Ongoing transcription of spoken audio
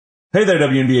Hey there,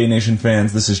 WNBA Nation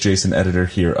fans. This is Jason, editor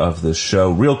here of the show.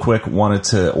 Real quick, wanted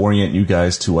to orient you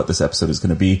guys to what this episode is going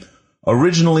to be.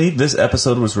 Originally, this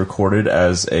episode was recorded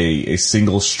as a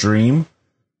single stream.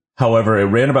 However, it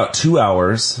ran about 2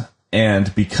 hours,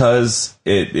 and because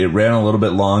it ran a little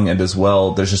bit long, and as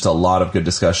well, there's just a lot of good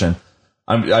discussion,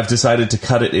 I've decided to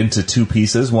cut it into two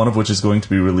pieces, one of which is going to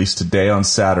be released today on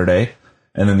Saturday,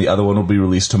 and then the other one will be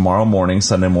released tomorrow morning,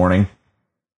 Sunday morning.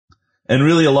 And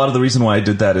really, a lot of the reason why I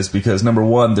did that is because, number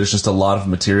one, there's just a lot of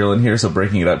material in here, so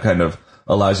breaking it up kind of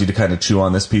allows you to kind of chew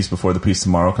on this piece before the piece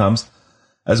tomorrow comes.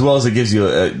 As well as it gives you,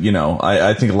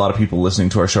 I think a lot of people listening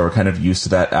to our show are kind of used to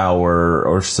that hour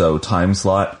or so time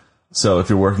slot. So if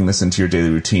you're working this into your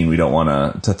daily routine, we don't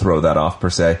want to throw that off per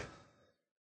se.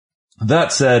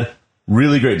 That said,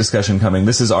 really great discussion coming.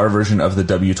 This is our version of the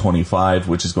W25,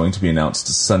 which is going to be announced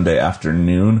Sunday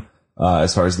afternoon,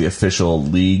 as far as the official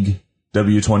league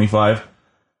W25.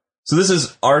 So this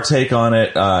is our take on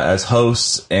it as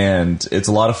hosts, and it's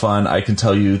a lot of fun. I can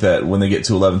tell you that when they get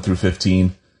to 11 through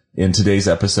 15 in today's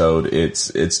episode,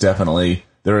 it's definitely,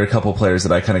 there are a couple players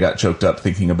that I kind of got choked up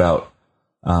thinking about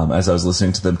as I was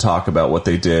listening to them talk about what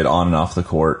they did on and off the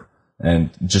court,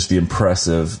 and just the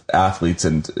impressive athletes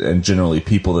and generally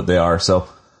people that they are. So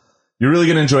you're really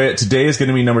going to enjoy it. Today is going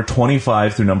to be number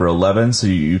 25 through number 11, so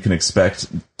you can expect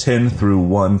 10 through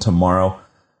 1 tomorrow.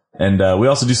 And we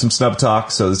also do some snub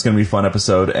talk, so it's going to be a fun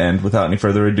episode. And without any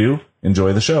further ado,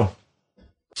 enjoy the show.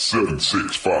 7,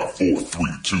 6, 5, 4, 3,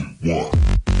 2, 1.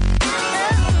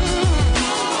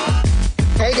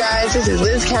 Hey guys, this is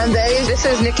Liz Candace. This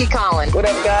is Nikki Collins. What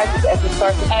up, guys? It's Esther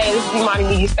Carson. Hey, this is Imani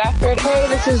Media Stafford. Hey,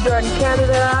 this is Jordan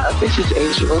Canada. This is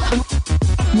Asia Wilson.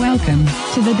 Welcome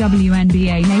to the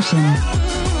WNBA Nation.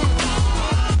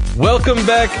 Welcome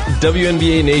back,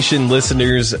 WNBA Nation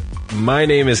listeners. My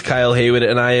name is Kyle Haywood,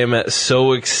 and I am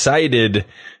so excited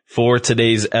for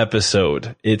today's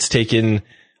episode. It's taken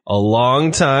a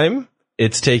long time.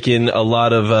 It's taken a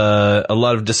lot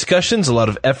of discussions, a lot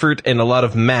of effort, and a lot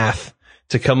of math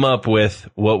to come up with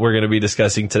what we're going to be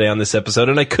discussing today on this episode.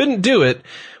 And I couldn't do it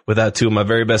without two of my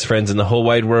very best friends in the whole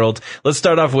wide world. Let's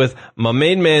start off with my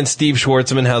main man, Steve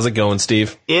Schwartzman. How's it going,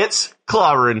 Steve? It's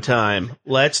clobbering time.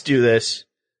 Let's do this.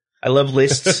 I love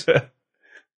lists.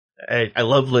 I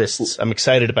love lists. I'm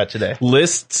excited about today.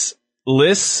 Lists,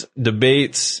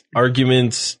 debates,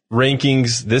 arguments,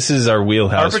 rankings. This is our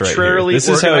wheelhouse Arbitrarily right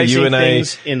here. This is how you and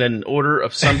things in an order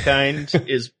of some kind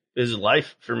is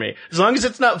life for me. As long as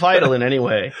it's not vital in any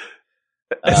way.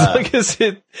 As long as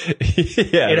it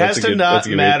has to not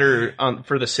matter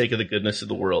for the sake of the goodness of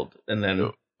the world. And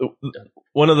then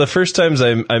one of the first times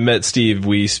I met Steve,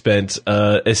 we spent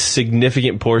a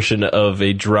significant portion of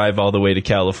a drive all the way to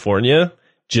California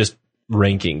just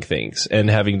ranking things and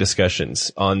having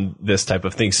discussions on this type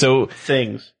of thing. So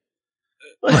things.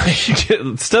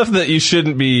 Stuff that you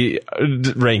shouldn't be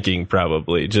ranking,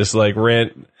 probably. Just like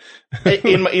rant.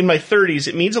 In my 30s,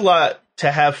 it means a lot to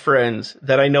have friends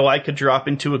that I know I could drop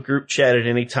into a group chat at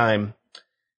any time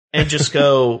and just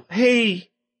go, hey,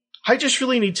 I just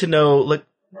really need to know, like,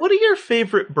 what are your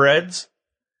favorite breads?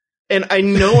 And I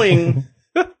knowing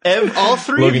all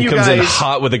three Logan of you comes guys in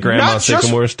hot with a grandma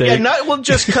sycamore steak. Yeah, not will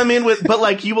just come in with, but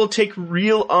like you will take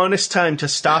real honest time to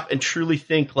stop and truly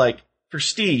think, like, for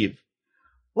Steve,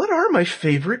 what are my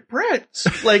favorite breads?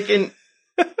 Like, and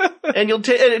you'll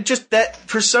take, and it just that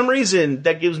for some reason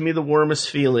that gives me the warmest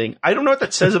feeling. I don't know what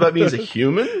that says about me as a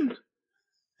human,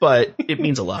 but it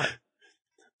means a lot.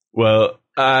 Well,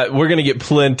 we're going to get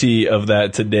plenty of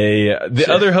that today. The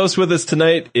other host with us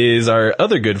tonight is our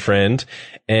other good friend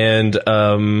and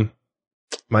I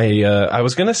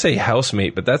was going to say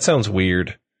housemate, but that sounds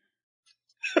weird.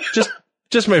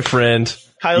 Just my friend.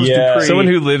 Kyle's Dupree. Someone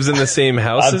who lives in the same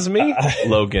house as me.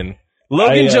 Logan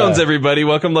Jones, everybody.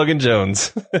 Welcome, Logan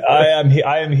Jones. I am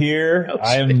here.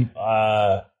 I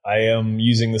am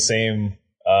using the same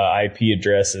IP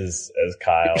address as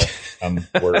Kyle.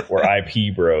 We're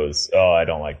IP bros. Oh, I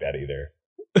don't like that either.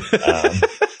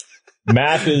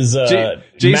 Math is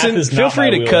Jason. math is feel not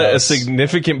free my to cut a wheelhouse.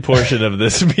 significant portion of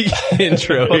this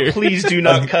intro But here. please do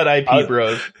not cut IP,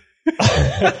 bros.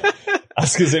 I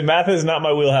was gonna say math is not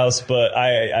my wheelhouse, but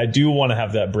I do want to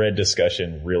have that bread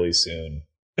discussion really soon.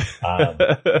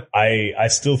 I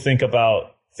still think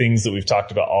about things that we've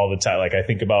talked about all the time. Like I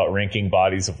think about ranking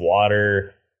bodies of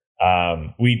water.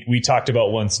 We talked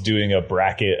about once doing a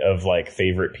bracket of like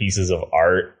favorite pieces of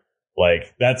art.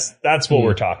 Like that's what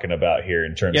we're talking about here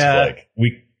in terms of like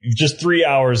just 3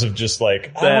 hours of just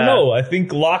like, I don't know. I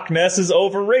think Loch Ness is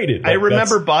overrated. Like, I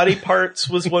remember body parts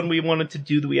was one we wanted to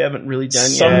do that we haven't really done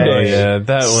someday, yet.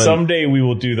 that one. Someday we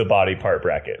will do the body part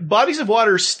bracket. Bodies of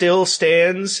Water still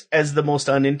stands as the most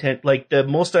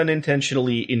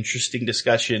unintentionally interesting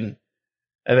discussion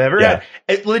I've ever had.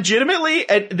 It legitimately,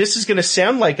 and this is going to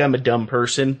sound like I'm a dumb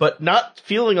person, but not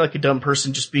feeling like a dumb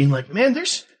person, just being like, man,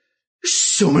 there's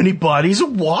so many bodies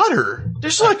of water.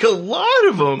 There's like a lot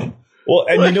of them. Well,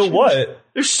 and you know what?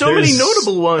 There's many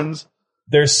notable ones.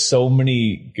 There's so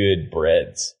many good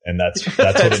breads, and that's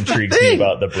what intrigues me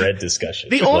about the bread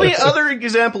discussion. The only other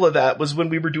example of that was when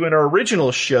we were doing our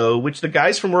original show, which the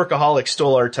guys from Workaholics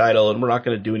stole our title, and we're not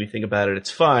going to do anything about it. It's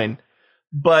fine.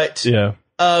 But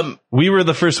we were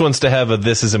the first ones to have a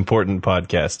This Is Important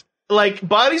podcast. Like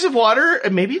Bodies of Water,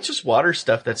 and maybe it's just water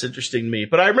stuff that's interesting to me.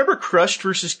 But I remember Crushed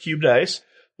versus Cubed Ice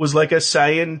was like a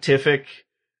scientific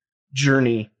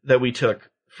journey that we took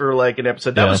for like an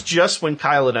episode. That was just when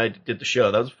Kyle and I did the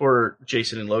show. That was before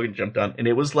Jason and Logan jumped on, and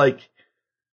it was like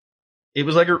a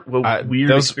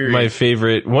weird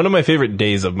experience. One of my favorite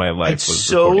days of my life. It's was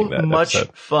so that much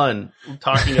episode. fun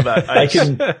talking about ice.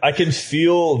 I can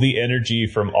feel the energy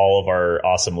from all of our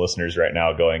awesome listeners right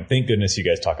now going, thank goodness you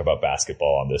guys talk about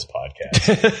basketball on this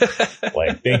podcast.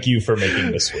 Like, thank you for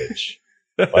making the switch.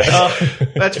 Like,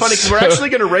 that's funny because we're actually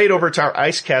going to raid over to our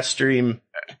IceCast stream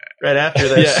right after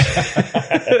this.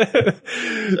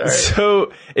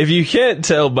 So, if you can't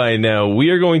tell by now,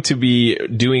 we are going to be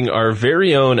doing our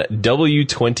very own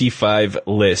W25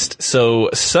 list. So,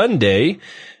 Sunday,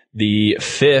 the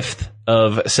 5th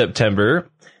of September,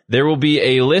 there will be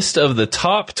a list of the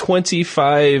top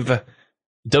 25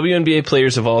 WNBA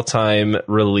players of all time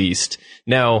released.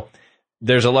 Now,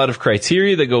 there's a lot of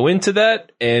criteria that go into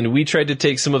that, and we tried to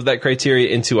take some of that criteria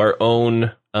into our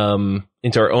own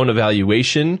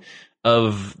evaluation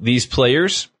of these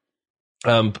players.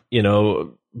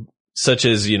 Such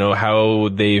as, how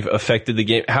they've affected the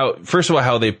game, first of all,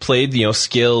 how they played,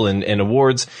 skill and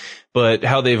awards, but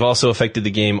how they've also affected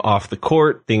the game off the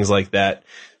court, things like that.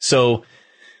 So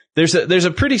there's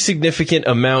a pretty significant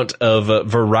amount of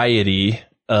variety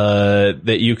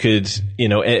that you could,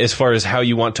 as far as how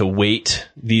you want to weight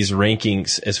these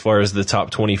rankings as far as the top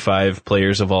 25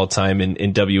 players of all time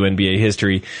in WNBA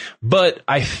history. But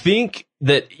I think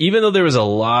that even though there was a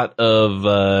lot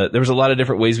of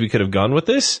different ways we could have gone with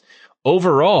this,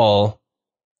 overall,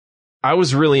 I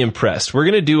was really impressed.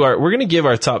 We're going to give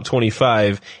our top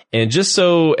 25, and just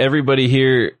so everybody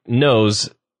here knows,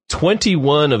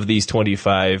 21 of these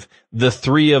 25, the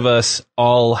three of us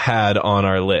all had on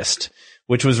our list,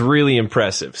 which was really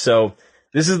impressive. So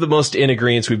this is the most in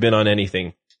agreement we've been on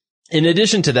anything. In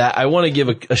addition to that, I want to give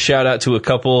a shout out to a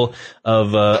couple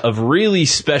of really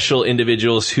special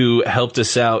individuals who helped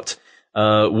us out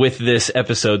with this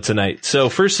episode tonight. So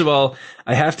first of all,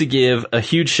 I have to give a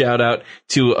huge shout out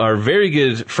to our very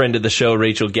good friend of the show,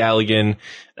 Rachel Galligan.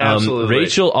 Absolutely.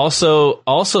 Rachel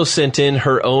also sent in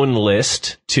her own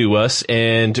list to us,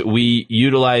 and we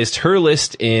utilized her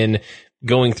list in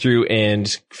going through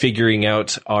and figuring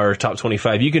out our top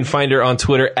 25. You can find her on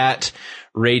Twitter at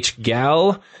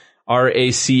RachGall,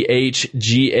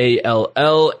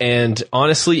 RachGall. And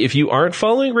honestly, if you aren't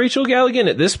following Rachel Galligan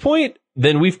at this point,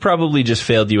 then we've probably just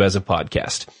failed you as a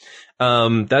podcast.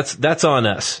 That's on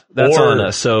us. That's on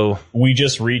us. So we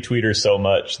just retweet her so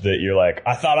much that you're like,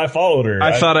 I thought I followed her.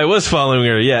 I thought I was following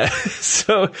her. Yeah.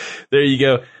 So there you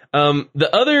go. The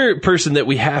other person that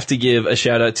we have to give a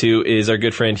shout out to is our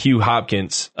good friend Hugh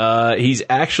Hopkins. He's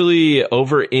actually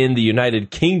over in the United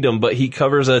Kingdom, but he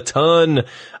covers a ton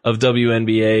of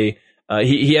WNBA.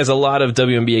 He has a lot of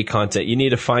WNBA content. You need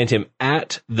to find him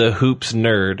at the Hoops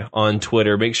Nerd on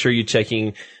Twitter. Make sure you're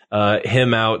checking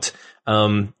him out.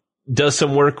 Does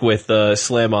some work with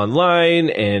Slam Online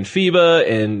and FIBA,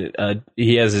 and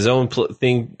he has his own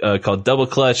thing called Double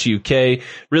Clutch UK.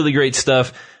 Really great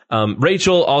stuff.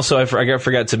 Rachel also, I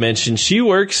forgot to mention, she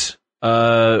works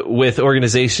with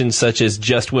organizations such as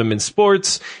Just Women's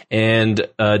Sports, and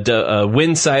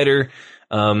Winsider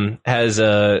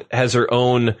has her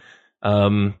own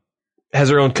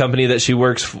company that she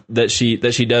works that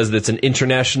she does that's an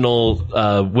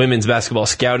international women's basketball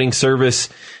scouting service.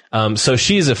 So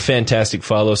she's a fantastic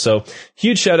follow. So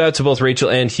huge shout out to both Rachel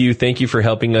and Hugh. Thank you for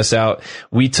helping us out.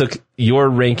 We took your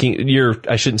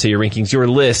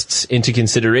lists into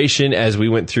consideration as we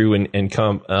went through and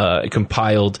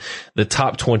compiled the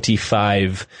top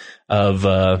 25 of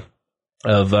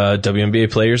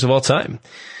WNBA players of all time.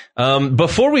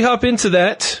 Before we hop into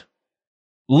that,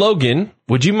 Logan,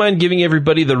 would you mind giving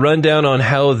everybody the rundown on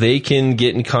how they can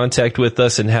get in contact with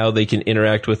us and how they can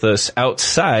interact with us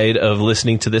outside of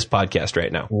listening to this podcast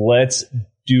right now? Let's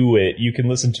do it. You can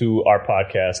listen to our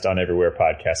podcast on everywhere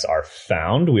podcasts are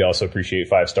found. We also appreciate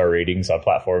 5-star ratings on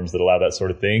platforms that allow that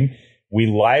sort of thing. We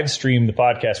live stream the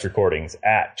podcast recordings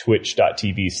at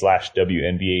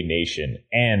twitch.tv/WNBA Nation.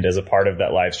 And as a part of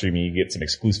that live streaming, you get some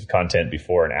exclusive content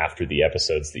before and after the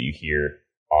episodes that you hear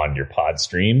on your pod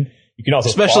stream. You can also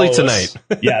especially follow tonight.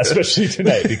 Yeah, especially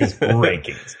tonight because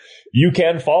rankings. You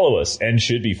can follow us and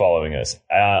should be following us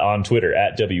on Twitter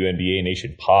at WNBA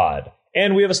Nation Pod.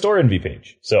 And we have a store envy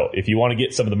page. So if you want to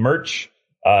get some of the merch,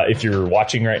 if you're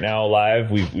watching right now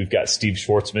live, we've got Steve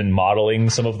Schwartzman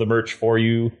modeling some of the merch for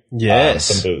you. Yes.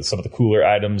 Some of the cooler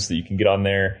items that you can get on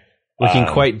there. Looking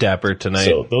quite dapper tonight.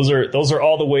 So those are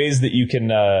all the ways that you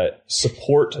can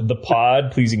support the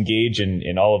pod. Please engage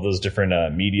in all of those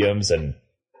different mediums and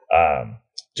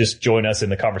just join us in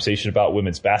the conversation about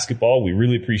women's basketball. We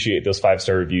really appreciate those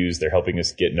 5-star reviews. They're helping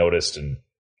us get noticed and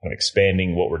kind of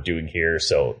expanding what we're doing here.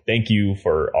 So thank you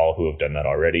for all who have done that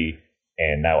already.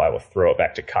 And now I will throw it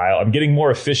back to Kyle. I'm getting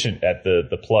more efficient at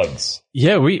the plugs.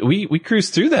 Yeah, we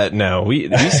cruise through that now.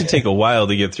 It used to take a while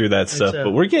to get through that stuff,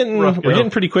 but we're getting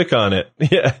pretty quick on it.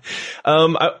 Yeah.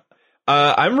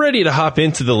 I'm ready to hop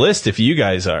into the list if you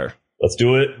guys are. Let's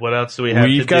do it. What else do we have?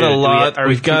 We've got a lot.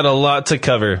 We've got a lot to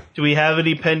cover. Do we have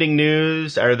any pending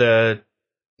news? Are the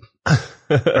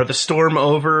storm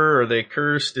over? Are they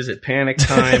cursed? Is it panic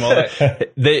time? All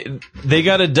that. They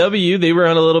got a W. They were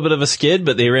on a little bit of a skid,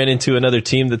 but they ran into another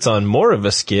team that's on more of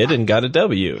a skid and got a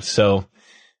W. So,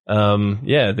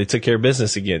 they took care of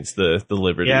business against the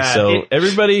Liberty. Yeah, so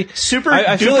everybody super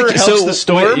I feel duper like helps the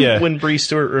storm yeah. when Bree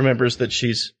Stewart remembers that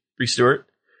she's Bree Stewart.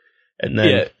 And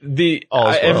then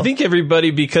I think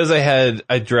everybody, because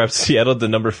I dropped Seattle to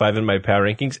number 5 in my power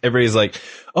rankings, everybody's like,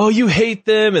 oh, you hate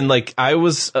them. And like, I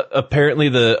was apparently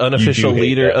the unofficial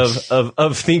leader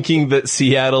of thinking that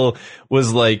Seattle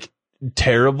was like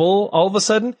terrible all of a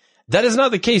sudden. That is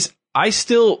not the case. I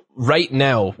still right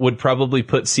now would probably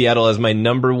put Seattle as my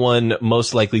number 1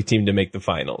 most likely team to make the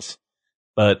finals.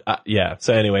 But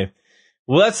so anyway.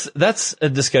 Well, that's a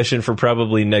discussion for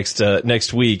probably next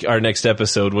week, our next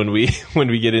episode when we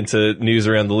get into news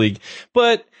around the league.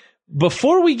 But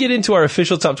before we get into our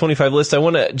official top 25 list, I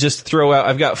want to just throw out.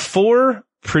 I've got 4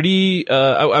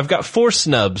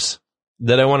 snubs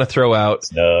that I want to throw out.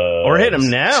 Or hit them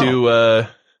now.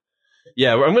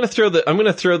 I'm going to throw the.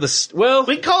 Well,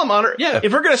 we can call them honor. Yeah.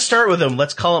 If we're going to start with them,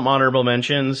 let's call them honorable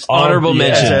mentions. Honorable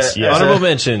mentions. Yes. Honorable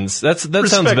mentions. That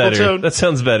sounds better. Tone. That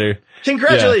sounds better.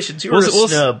 Congratulations. You were a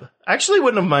snub. I actually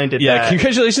wouldn't have minded that. Yeah,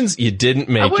 congratulations. You didn't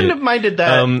make it. I wouldn't have minded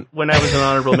that when I was an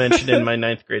honorable mention in my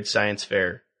 9th grade science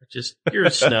fair. You're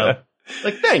a snub.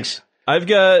 Like, thanks. I've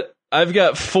got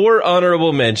 4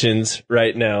 honorable mentions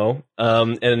right now.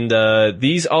 And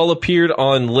these all appeared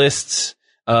on lists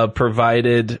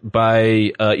provided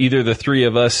by either the 3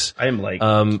 of us. I am like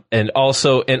and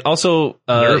also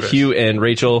Hugh and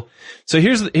Rachel. So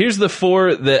here's the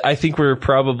 4 that I think were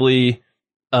probably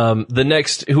the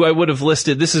next who I would have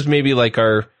listed. This is maybe like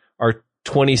our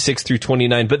 26 through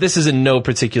 29, but this is in no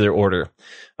particular order.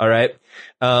 All right.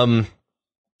 Here's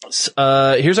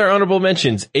our honorable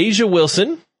mentions: Asia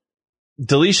Wilson,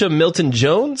 Delisha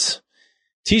Milton-Jones,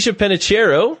 Tisha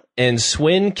Penichero, and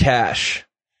Swin Cash.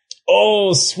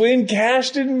 Oh, Swin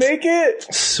Cash didn't make it?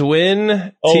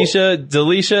 Tisha,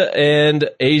 Delisha, and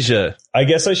Asia. I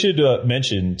guess I should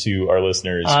mention to our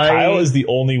listeners, Kyle is the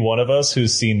only one of us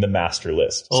who's seen the master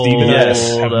list. Steve and I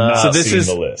have not seen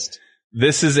the list.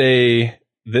 This is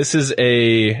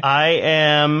a... I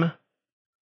am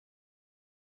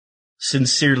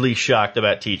sincerely shocked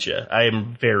about Tisha. I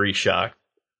am very shocked.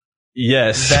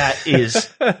 Yes. That is...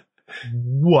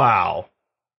 wow.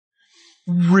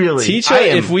 Really?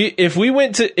 Tisha, if we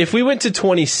went to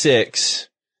 26,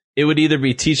 it would either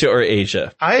be Tisha or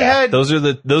Asia. Those are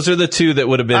the 2 that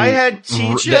would have been. I had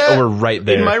Tisha that were right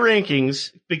there in my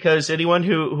rankings because anyone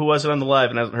who wasn't on the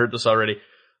live and hasn't heard this already,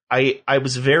 I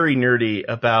was very nerdy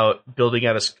about building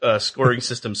out a scoring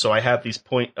system. So I have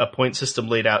a point system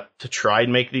laid out to try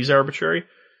and make these arbitrary.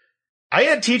 I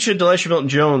had Tisha and Delisha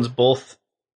Milton-Jones both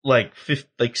like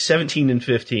 17 and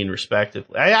 15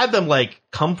 respectively. I had them like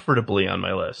comfortably on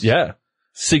my list. Yeah.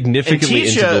 Significantly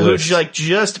into the list. And Tisha, who's like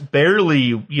just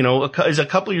barely, is a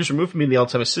couple years removed from being the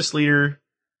all-time assist leader.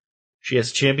 She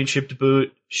has a championship to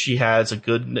boot. She has a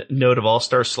good note of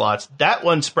all-star slots. That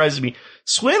one surprises me.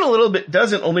 Swin a little bit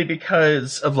doesn't, only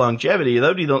because of longevity. That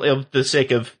would be the sake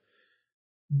of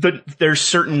there's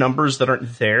certain numbers that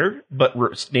aren't there, but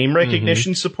name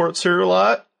recognition supports her a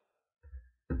lot.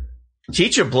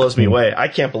 Teacher blows me away. I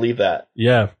can't believe that.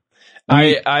 Yeah.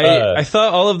 I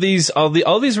thought all these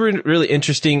were really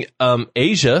interesting.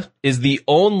 Asia is the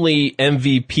only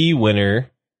MVP winner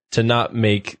to not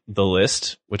make the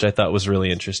list, which I thought was really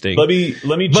interesting. Let me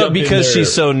jump in But because there.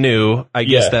 she's so new, I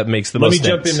guess that makes the most sense. Let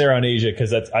me jump in there on Asia,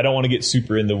 because I don't want to get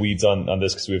super in the weeds on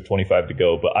this, because we have 25 to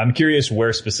go. But I'm curious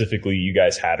where specifically you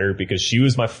guys had her, because she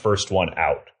was my first one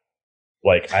out.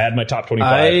 Like, I had my top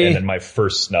 25, and then my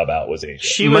first snub out was Asia.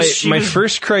 She was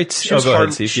first criteria. Go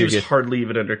ahead, see if she was hardly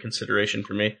even under consideration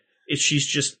for me. She's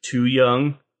just too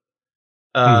young.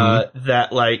 That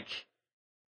like,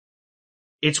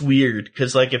 it's weird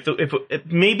because like if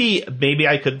maybe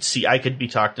I could be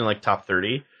talked in like top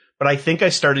 30, but I think I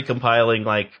started compiling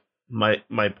like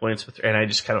my points with, and I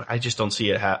just don't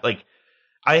see it like.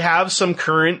 I have some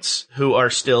currents who are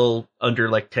still under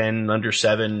like 10, under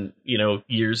 7,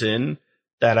 years in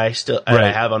that I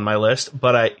have on my list,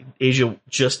 but Asia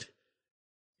just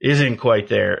isn't quite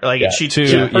there. Like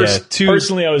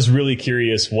personally, I was really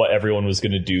curious what everyone was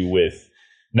going to do with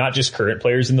not just current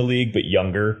players in the league, but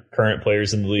younger current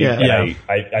players in the league. Yeah. And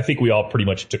I think we all pretty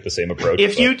much took the same approach.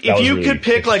 If you could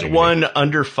pick like one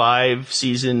under 5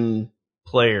 season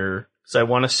player, because I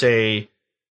want to say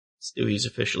Stewie's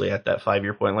officially at that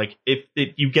 5-year point. Like if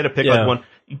you get a pick like one,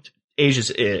 Asia's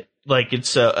it. Like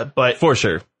it's but for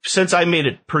sure. Since I made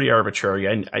it pretty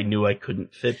arbitrary, I knew I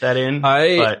couldn't fit that in.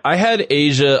 I had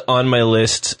Asia on my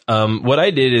list. What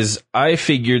I did is I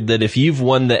figured that if you've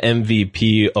won the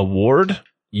MVP award,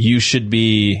 you should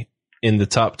be in the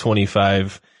top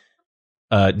 25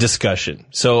 discussion.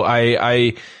 So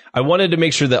I wanted to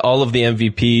make sure that all of the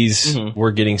MVPs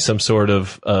were getting some sort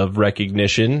of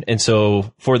recognition. And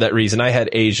so for that reason, I had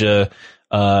Asia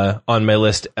on my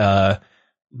list.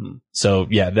 So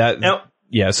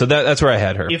that's where I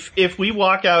had her. If we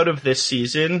walk out of this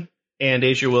season and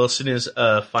Asia Wilson is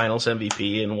a finals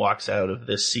MVP and walks out of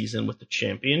this season with the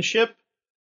championship,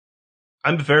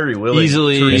 I'm very willing to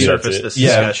resurface this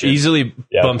discussion. Easily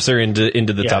bumps her into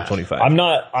the top 25. I'm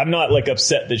not like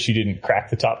upset that she didn't crack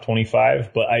the top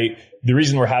 25, but the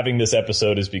reason we're having this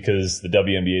episode is because the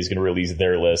WNBA is going to release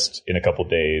their list in a couple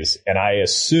days, and I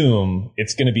assume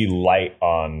it's going to be light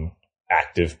on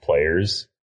active players.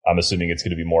 I'm assuming it's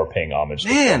going to be more paying homage to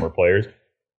former players.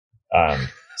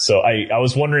 So I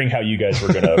was wondering how you guys were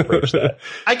going to approach that.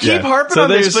 I keep harping on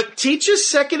this, but Teach is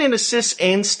second in assists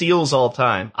and steals all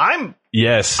time. I'm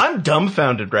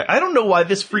dumbfounded, right? I don't know why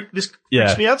this freaks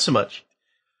me out so much.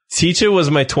 Teacha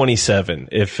was my 27.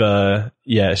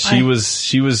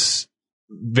 She was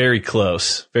very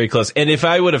close. Very close. And if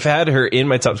I would have had her in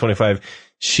my top 25,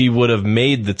 she would have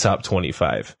made the top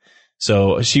 25.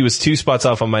 So she was 2 spots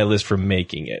off on my list from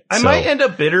making it. I might end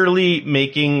up bitterly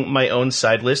making my own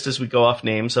side list as we go off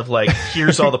names of like,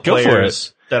 here's all the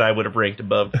players that I would have ranked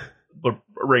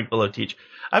below Teach.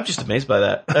 I'm just amazed by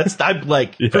that. I'm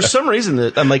like, for some reason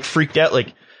that I'm like freaked out.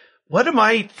 Like, what am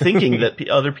I thinking that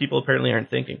other people apparently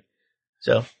aren't thinking?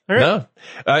 So, all right.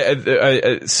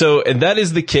 No, so, and that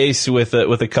is the case with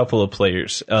a couple of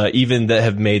players, even that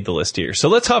have made the list here. So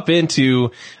let's hop into,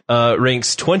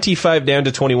 ranks 25 down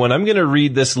to 21. I'm going to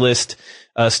read this list,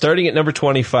 starting at number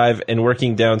 25 and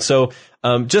working down. So,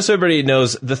 just so everybody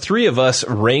knows, the 3 of us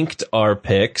ranked our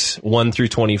picks 1 through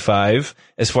 25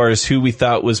 as far as who we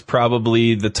thought was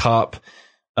probably the top,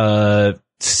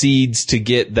 seeds to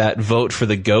get that vote for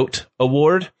the GOAT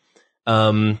award.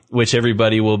 Which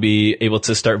everybody will be able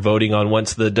to start voting on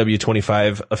once the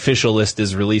W25 official list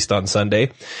is released on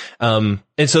Sunday. And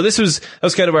so that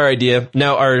was kind of our idea.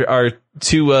 Now our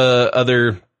 2,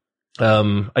 other,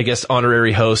 I guess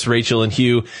honorary hosts, Rachel and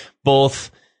Hugh,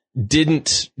 both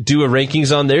didn't do a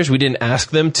rankings on theirs. We didn't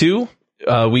ask them to.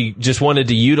 We just wanted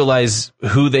to utilize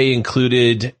who they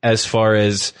included as far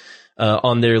as,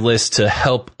 on their list to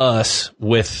help us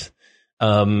with,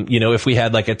 if we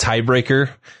had like a tiebreaker,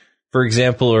 for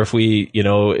example, or if we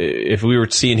were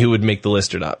seeing who would make the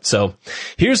list or not. So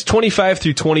here's 25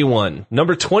 through 21.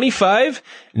 Number 25,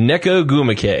 Nneka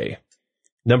Ogwumike.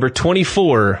 Number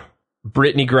 24,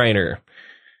 Brittany Griner.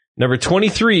 Number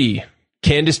 23,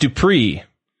 Candice Dupree.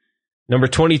 Number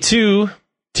 22,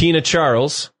 Tina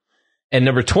Charles. And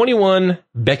number 21,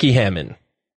 Becky Hammon.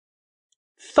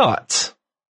 Thoughts?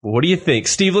 What do you think?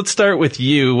 Steve, let's start with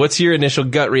you. What's your initial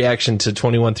gut reaction to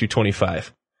 21 through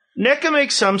 25? Nneka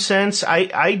makes some sense.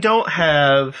 I don't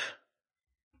have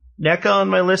Nneka on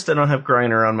my list. I don't have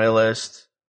Griner on my list.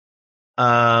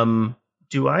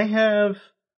 Do I have...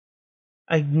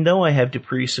 I know I have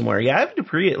Dupree somewhere. Yeah, I have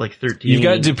Dupree at like 13. You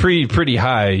got Dupree pretty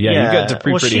high. Yeah, you got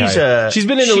Dupree pretty high. She's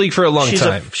been in the league for a long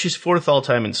time. She's 4th all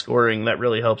time in scoring. That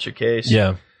really helps her case.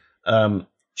 Yeah.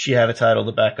 She had a title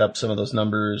to back up some of those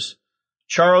numbers.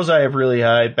 Charles, I have really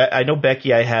high. I know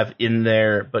Becky I have in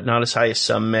there, but not as high as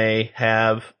some may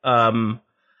have. I'll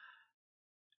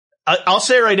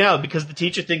say it right now because the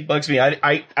teacher thing bugs me.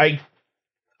 I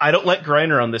don't let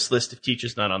Griner on this list if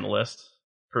teacher's not on the list,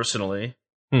 personally.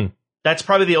 That's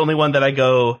probably the only one that I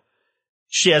go,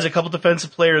 she has a couple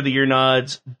defensive player of the year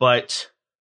nods, but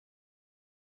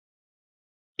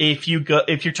if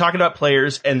you're talking about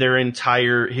players and their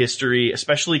entire history,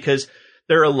 especially because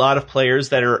there are a lot of players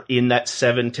that are in that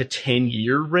 7 to 10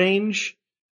 year range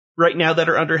right now that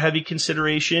are under heavy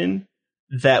consideration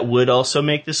that would also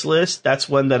make this list. That's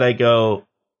one that I go,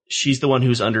 she's the one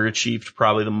who's underachieved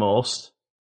probably the most,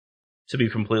 to be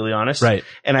completely honest. Right.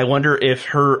 And I wonder if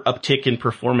her uptick in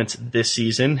performance this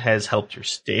season has helped her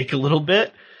stake a little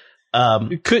bit.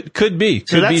 It could be.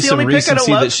 So could that's be the some only pick I don't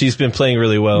recency love. that she's been playing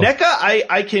really well. NECA,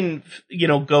 I can,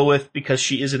 go with because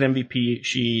she is an MVP.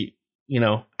 She,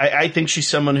 I think she's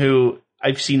someone who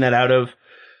I've seen that out of.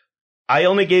 I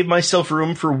only gave myself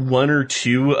room for one or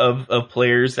two of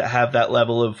players that have that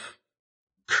level of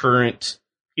current,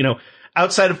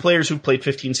 outside of players who played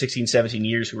 15, 16, 17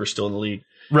 years who are still in the league.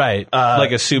 Right.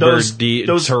 Like a Super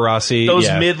Tarasi. Those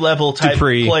mid-level type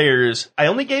Dupree. players. I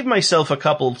only gave myself a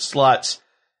couple slots,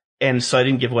 and so I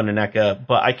didn't give one to NECA,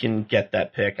 but I can get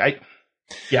that pick. I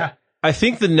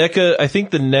think the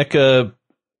NECA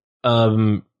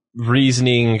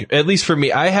reasoning, at least for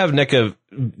me, I have NECA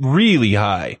really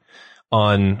high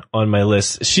on my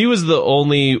list. She was the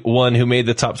only one who made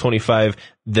the top 25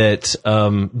 that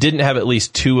didn't have at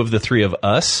least two of the three of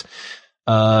us,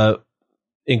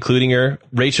 including her.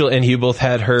 Rachel and Hugh both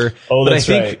had her. Oh, that's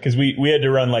right. Because we had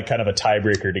to run like kind of a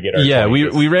tiebreaker to get our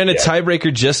 25th. we ran a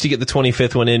tiebreaker just to get the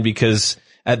 25th one in, because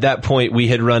at that point we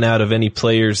had run out of any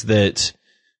players that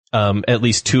at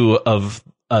least two of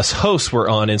us hosts were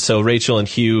on, and so Rachel and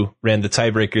Hugh ran the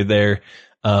tiebreaker there.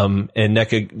 And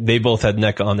NECA, they both had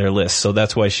NECA on their list, so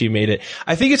that's why she made it.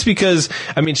 I think it's because,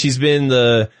 she's been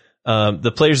the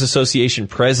Players Association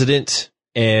president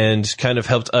and kind of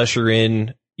helped usher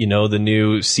in, the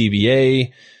new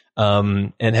CBA,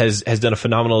 and has done a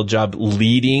phenomenal job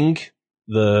leading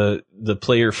the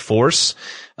player force,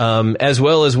 as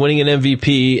well as winning an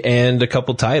MVP and a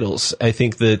couple titles. I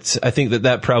think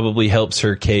that probably helps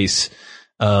her case,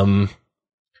 to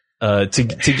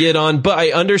get on, but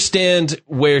I understand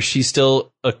where she's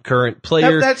still a current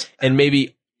player, and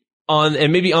maybe on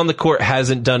the court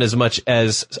hasn't done as much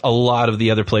as a lot of the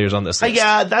other players on this list.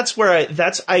 Yeah, that's where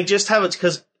I just have it,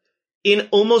 because in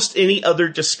almost any other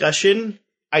discussion,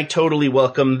 I totally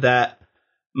welcome that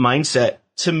mindset.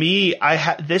 To me,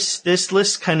 this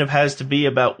list kind of has to be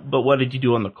about, but what did you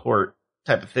do on the court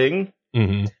type of thing?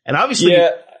 Mm-hmm. And obviously,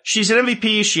 she's an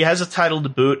MVP. She has a title to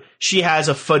boot. She has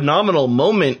a phenomenal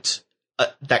moment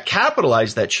that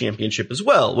capitalized that championship as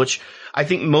well, which I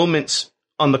think moments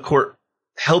on the court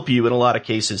help you in a lot of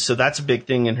cases. So that's a big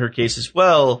thing in her case as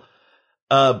well.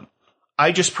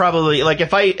 I just probably, like,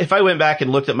 if I went back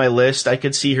and looked at my list, I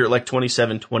could see her at like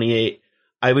 27, 28.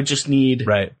 I would just need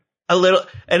a little,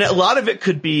 and a lot of it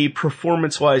could be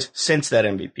performance-wise since that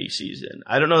MVP season.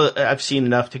 I don't know that I've seen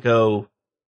enough to go,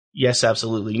 yes,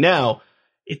 absolutely. Now,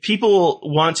 if people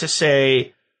want to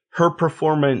say her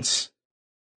performance,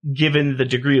 given the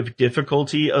degree of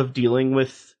difficulty of dealing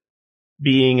with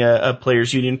being a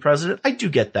players union president, I do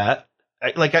get that.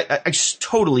 I just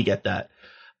totally get that.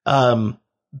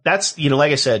 That's,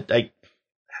 like I said,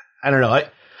 I don't know.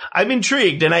 I'm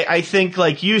intrigued, and I think,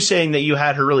 like, you saying that you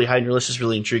had her really high on your list is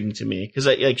really intriguing to me, because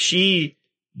she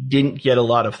didn't get a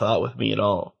lot of thought with me at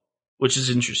all, which is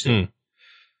interesting.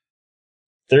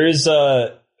 There is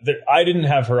I didn't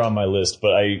have her on my list,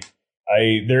 but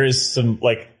there is some,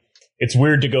 like, it's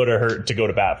weird to go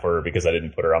to bat for her because I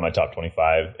didn't put her on my top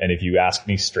 25. And if you ask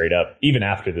me straight up, even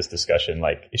after this discussion,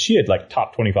 like, is she like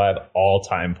top 25 all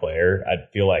time player? I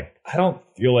don't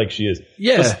feel like she is.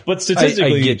 Yeah. But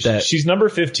statistically, I get that. She's number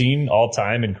 15 all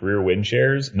time in career win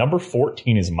shares. Number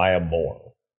 14 is Maya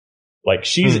Moore. Like,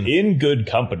 she's in good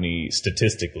company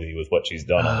statistically with what she's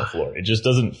done on the floor. It just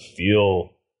doesn't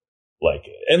feel like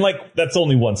it. And, like, that's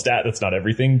only one stat. That's not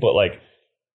everything, but, like,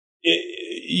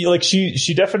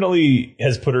 she definitely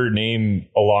has put her name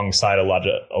alongside a lot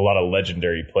of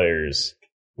legendary players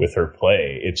with her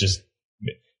play. It just,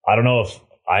 I don't know if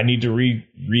I need to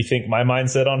rethink my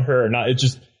mindset on her or not. It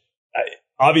just,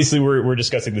 obviously we're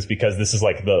discussing this because this is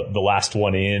like the last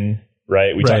one in,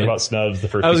 right? We talked about snubs the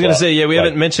first. I was going to say, we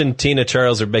haven't mentioned Tina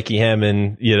Charles or Becky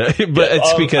Hammon, but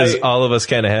it's because all of us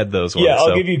kind of had those ones. Yeah,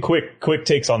 I'll give you quick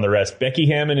takes on the rest. Becky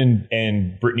Hammon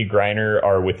and Brittany Griner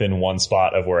are within one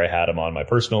spot of where I had them on my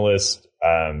personal list.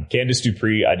 Candice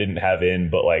Dupree I didn't have in,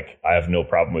 but, like, I have no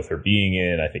problem with her being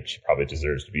in. I think she probably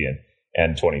deserves to be in.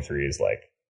 and 23 is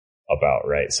like about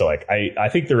right. So like I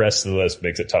think the rest of the list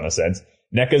makes a ton of sense.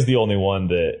 NECA's the only one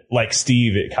that, like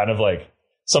Steve, it kind of like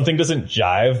something doesn't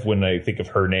jive when I think of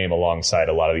her name alongside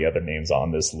a lot of the other names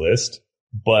on this list.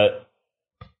 But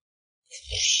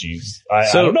I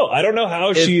don't know. I don't know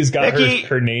how she's got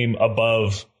her name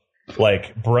above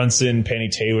like Brunson, Penny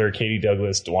Taylor, Katie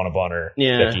Douglas, DeWanna Bonner,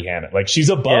 Becky Hammond. Like she's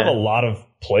above a lot of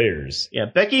players. Yeah,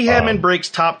 Becky Hammond breaks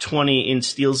top 20 in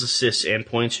steals, assists, and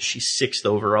points. She's 6th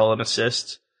overall in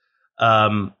assists.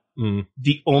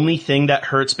 The only thing that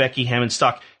hurts Becky Hammond's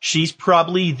stock, she's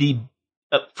probably the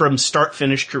from start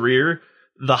finish career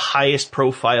the highest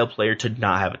profile player to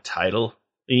not have a title.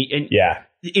 And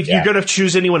if you're going to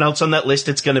choose anyone else on that list,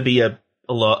 it's going to be a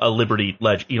Liberty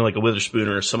legend, like a Witherspoon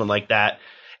or someone like that.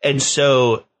 And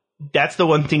so that's the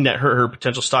one thing that hurt her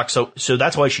potential stock. So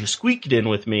that's why she squeaked in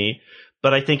with me.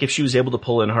 But I think if she was able to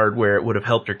pull in hardware, it would have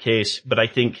helped her case. But I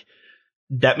think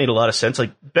that made a lot of sense.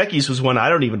 Like Becky's was one I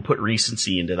don't even put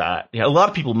recency into that. A lot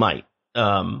of people might.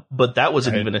 But that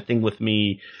wasn't even a thing with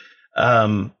me.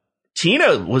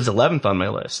 Tina was 11th on my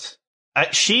list.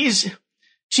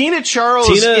 Tina Charles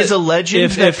is a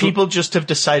legend that people just have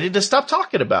decided to stop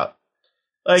talking about.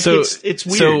 Like it's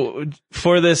weird. So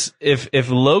for this, if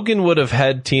Logan would have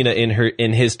had Tina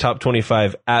in his top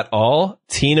 25 at all,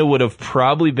 Tina would have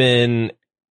probably been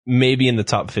maybe in the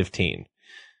top 15.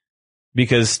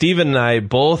 Because Steven and I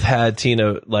both had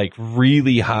Tina like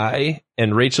really high,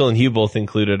 and Rachel and Hugh both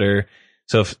included her.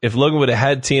 So if Logan would have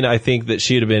had Tina, I think that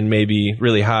she'd have been maybe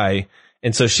really high.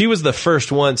 And so she was the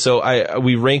first one. So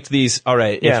we ranked these. All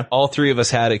right. If all three of us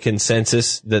had a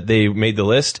consensus that they made the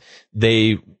list,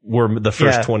 they were the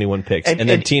first 21 picks. And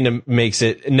then Tina makes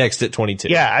it next at 22.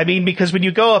 Yeah. I mean, because when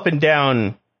you go up and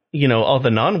down, all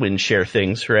the non-win share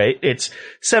things, right? It's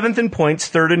 7th in points,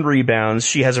 3rd in rebounds.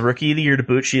 She has a rookie of the year to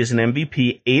boot. She has an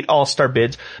MVP, 8 all-star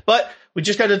bids. But we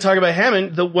just got to talk about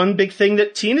Hammond. The one big thing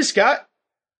that Tina's got,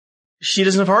 she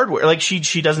doesn't have hardware. Like she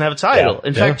doesn't have a title.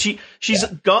 In fact,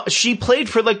 she played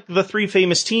for like the 3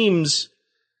 famous teams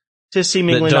to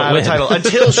seemingly not have a title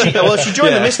until she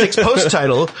joined the Mystics post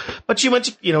title, but she went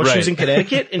to, she was in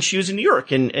Connecticut and she was in New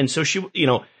York. And so she,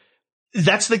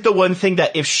 that's like the one thing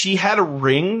that if she had a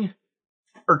ring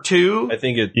or two, I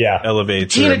think it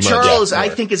elevates Tina Charles, I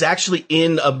think, is actually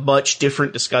in a much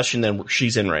different discussion than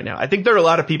she's in right now. I think there are a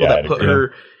lot of people that put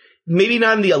her maybe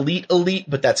not in the elite,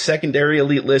 but that secondary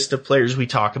elite list of players we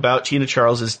talk about. Tina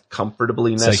Charles is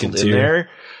comfortably nestled in there.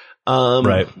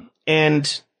 Right.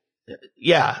 And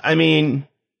I mean,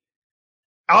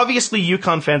 obviously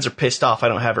UConn fans are pissed off I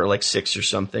don't have her like 6 or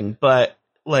something, but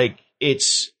like I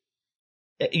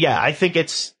think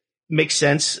makes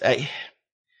sense.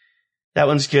 That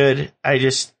one's good.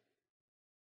 But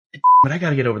I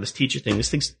gotta get over this teacher thing.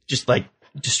 This thing's just like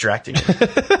distracting. People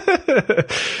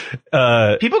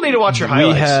need to watch her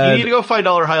highlights. You need to go find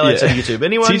all her highlights on YouTube.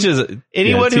 Anyone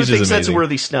who thinks that's a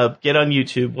worthy snub, get on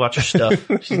YouTube, watch her stuff.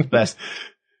 She's the best.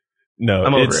 No,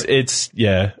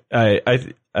 I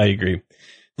agree.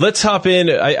 Let's hop in.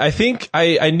 I think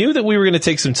I knew that we were going to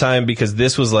take some time because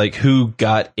this was like who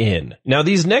got in. Now,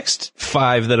 these next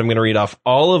 5 that I'm going to read off,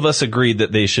 all of us agreed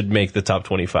that they should make the top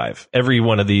 25. Every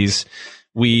one of these,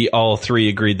 we all 3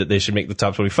 agreed that they should make the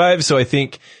top 25. So I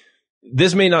think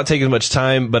this may not take as much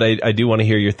time, but I do want to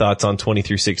hear your thoughts on 20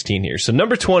 through 16 here. So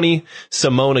number 20,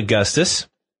 Simone Augustus.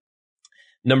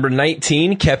 Number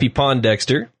 19, Cappy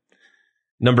Pondexter.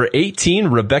 Number 18,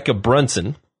 Rebecca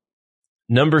Brunson.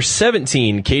 Number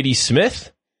 17, Katie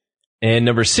Smith. And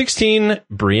number 16,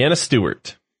 Brianna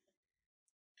Stewart. I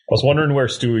was wondering where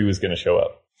Stewie was going to show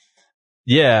up.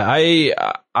 Yeah,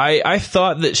 I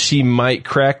thought that she might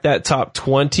crack that top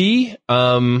 20.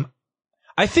 I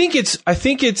think it's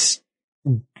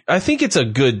a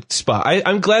good spot.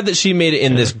 I'm glad that she made it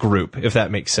in this group, if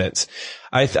that makes sense.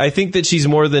 I think that she's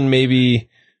more than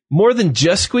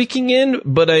just squeaking in,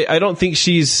 but I don't think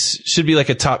should be like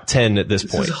a top 10 at this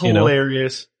point. This is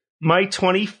hilarious. My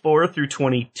 24 through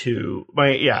 22,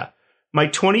 my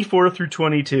 24 through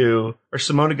 22 are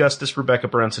Simone Augustus, Rebecca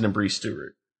Brunson, and Bree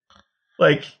Stewart.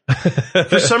 Like,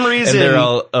 for some reason, and they're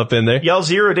all up in there. Y'all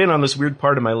zeroed in on this weird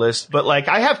part of my list, but like,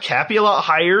 I have Cappy a lot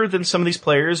higher than some of these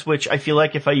players, which I feel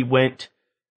like if I went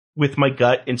with my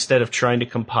gut instead of trying to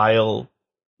compile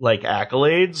like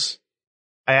accolades,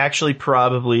 I actually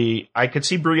I could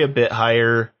see Bree a bit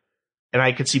higher, and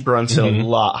I could see Brunson a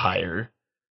lot higher.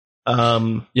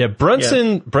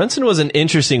 Brunson was an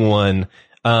interesting one,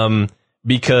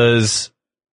 because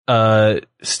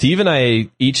Steve and I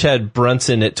each had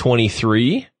Brunson at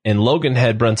 23, and Logan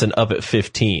had Brunson up at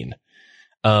 15.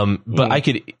 But I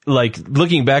could, like,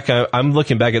 looking back, I'm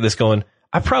looking back at this going,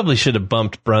 I probably should have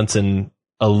bumped Brunson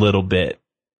a little bit.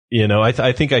 You know,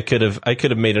 I think I could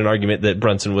have made an argument that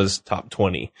Brunson was top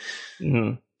 20.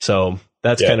 Mm-hmm. So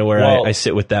that's kind of where I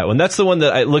sit with that one. That's the one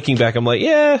that looking back, I'm like,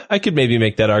 yeah, I could maybe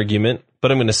make that argument,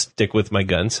 but I'm going to stick with my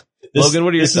guns. Logan,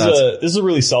 what are your thoughts? This is a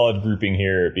really solid grouping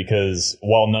here because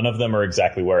while none of them are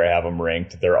exactly where I have them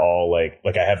ranked, they're all like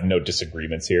I have no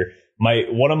disagreements here.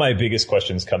 One of my biggest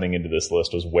questions coming into this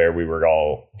list was where we were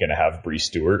all going to have Bree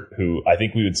Stewart, who I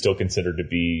think we would still consider to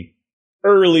be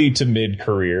early to mid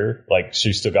career. Like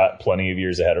she's still got plenty of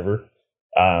years ahead of her.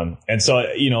 And so,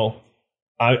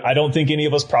 I don't think any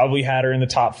of us probably had her in the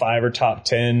top 5 or top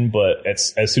 10, but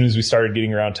as soon as we started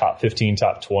getting around top 15,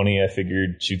 top 20, I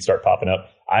figured she'd start popping up.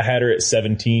 I had her at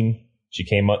 17.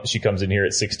 She comes in here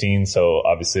at 16. So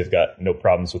obviously I've got no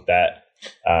problems with that.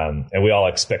 And we all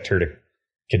expect her to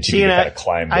continue to kind of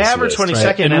climb this I have her list. 22nd,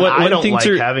 right? and I don't like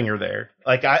are, having her there.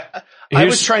 Like I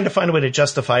was trying to find a way to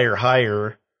justify her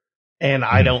higher, and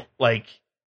I don't like.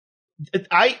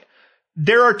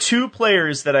 There are 2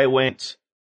 players that I went.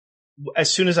 As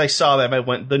soon as I saw them, I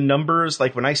went the numbers.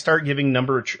 Like when I start giving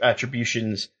number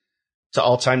attributions to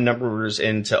all-time numbers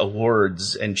and to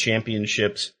awards and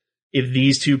championships, if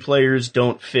these 2 players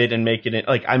don't fit and make it in,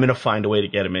 like I'm going to find a way to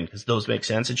get them in because those make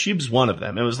sense. And she was one of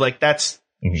them. It was like,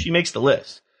 she makes the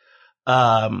list.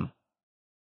 Yeah,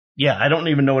 I don't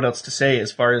even know what else to say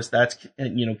as far as that's,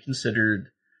 considered.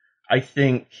 I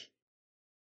think,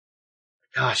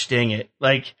 gosh dang it.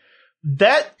 Like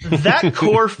that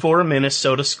core 4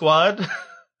 Minnesota squad.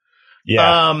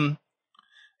 Yeah.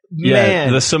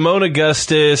 Man, the Simone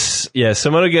Augustus,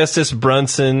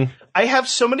 Brunson. I have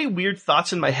so many weird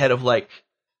thoughts in my head of like,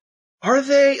 are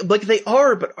they like they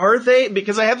are, but are they?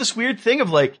 Because I have this weird thing of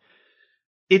like,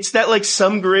 it's that like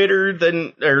some greater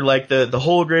than, or like the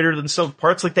whole greater than some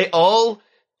parts. Like they all,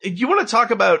 you want to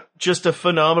talk about just a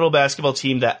phenomenal basketball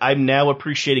team that I'm now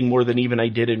appreciating more than even I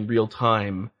did in real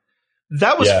time.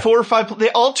 That was 4 or 5.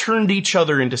 They all turned each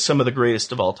other into some of the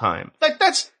greatest of all time. Like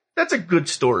that's a good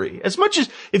story. As much as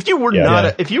if you were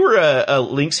if you were a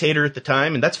Lynx hater at the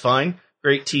time, and that's fine.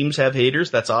 Great teams have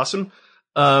haters. That's awesome.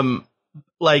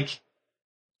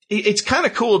 It's kind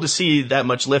of cool to see that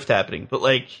much lift happening, but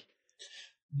like,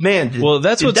 man,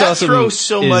 that's what's that awesome. Throw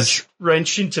so much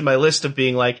wrench into my list of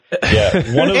being like,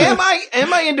 am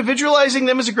I individualizing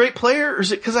them as a great player, or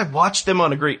is it because I've watched them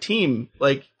on a great team?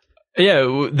 Like,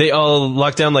 yeah, they all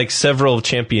locked down like several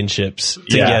championships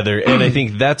together, and I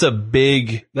think that's a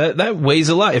big that weighs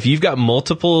a lot. If you've got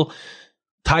multiple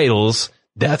titles,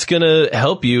 that's gonna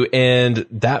help you, and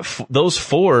those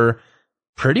 4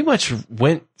 pretty much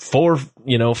went for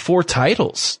 4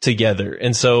 titles together,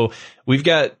 and so we've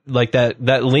got like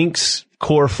that Lynx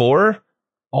core 4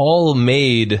 all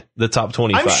made the top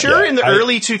 25. I'm sure in the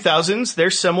early 2000s,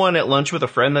 there's someone at lunch with a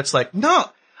friend that's like, no,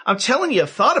 I'm telling you, I've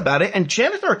thought about it, and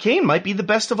Janet Arcane might be the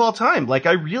best of all time. Like,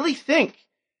 I really think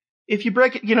if you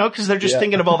break it, because they're just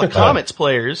thinking of all the Comets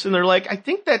players, and they're like, I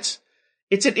think it's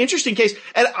an interesting case.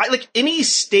 And I like any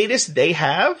status they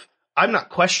have, I'm not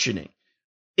questioning.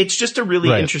 It's just a really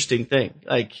interesting thing.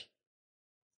 Like,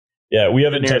 yeah, we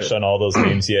haven't touched on all those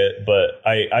names yet, but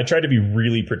I try to be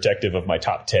really protective of my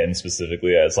top 10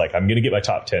 specifically. As like, I'm going to get my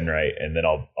top 10 right, and then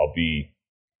I'll be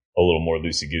a little more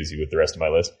loosey-goosey with the rest of my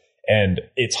list. And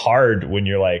it's hard when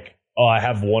you're like, oh, I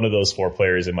have one of those 4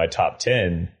 players in my top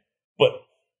 10, but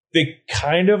they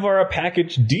kind of are a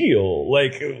package deal.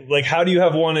 Like how do you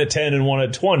have one at 10 and one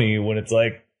at 20 when it's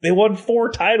like they won 4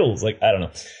 titles? Like, I don't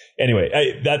know.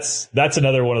 Anyway, that's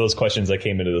another one of those questions I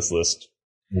came into this list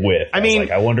with.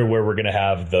 I wonder where we're going to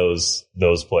have those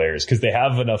players because they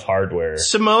have enough hardware.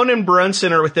 Simone and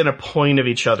Brunson are within a point of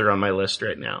each other on my list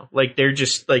right now. Like they're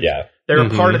just like, they're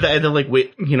a part of that. And then like,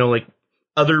 like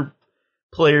other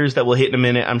players that we'll hit in a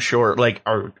minute, I'm sure, like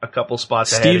are a couple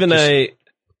spots ahead.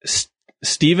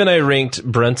 Steve and I ranked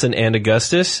Brunson and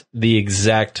Augustus the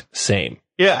exact same.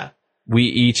 Yeah. We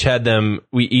each had them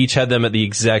at the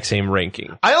exact same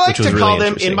ranking. I like to call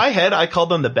them, in my head, I call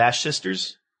them the Bash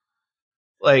Sisters.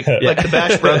 Like the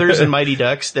Bash Brothers and Mighty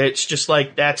Ducks. That's just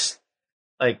like, that's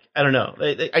like, I don't know.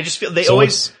 I just feel they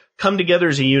always come together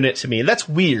as a unit to me. And that's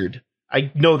weird.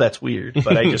 I know that's weird,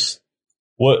 but I just.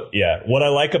 What I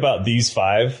like about these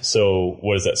 5, so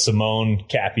what is that? Simone,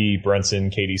 Cappy, Brunson,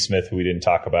 Katie Smith, who we didn't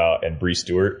talk about, and Bree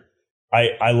Stewart.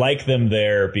 I like them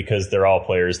there because they're all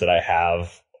players that I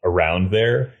have around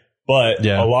there. But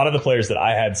a lot of the players that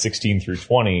I had 16 through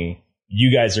 20,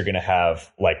 you guys are going to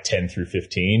have like 10 through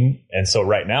 15. And so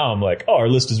right now I'm like, oh, our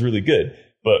list is really good.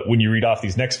 But when you read off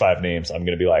these next 5 names, I'm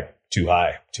going to be like, too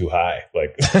high.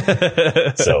 Like,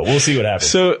 so we'll see what happens.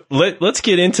 So let's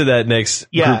get into that next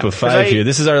group of 5 here.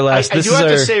 This is our last. I do have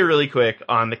to say really quick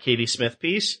on the Katie Smith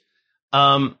piece.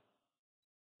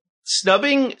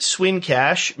 snubbing Swin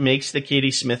Cash makes the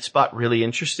Katie Smith spot really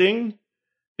interesting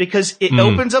because it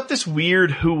opens up this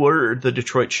weird who were the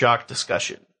Detroit Shock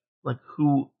discussion. Like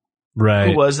who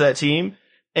was that team?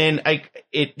 And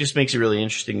it just makes it really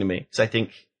interesting to me because I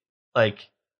think like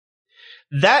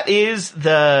that is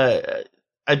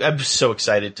I'm so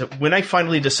excited when I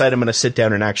finally decide I'm going to sit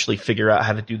down and actually figure out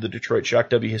how to do the Detroit Shock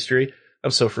W history.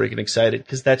 I'm so freaking excited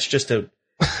because that's just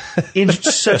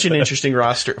such an interesting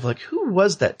roster of like, who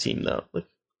was that team though? Like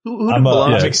who I'm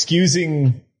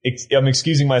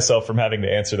excusing myself from having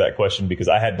to answer that question because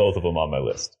I had both of them on my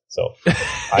list. So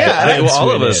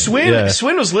all of us.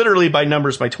 Swin was literally by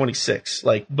numbers by 26.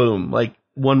 Like boom, like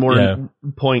one more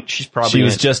point. She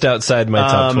was just outside my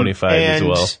top 25 as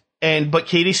well. But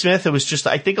Katie Smith, it was just,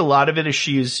 I think a lot of it is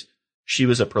she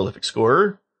was a prolific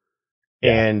scorer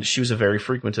and she was a very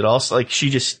frequented also. Like she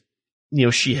just,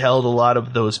 she held a lot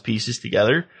of those pieces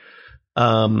together.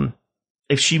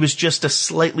 If she was just a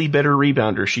slightly better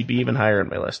rebounder, she'd be even higher on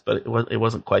my list, but it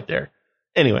wasn't quite there.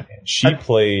 Anyway. She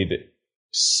played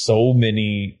so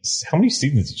many, how many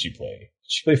seasons did she play? Did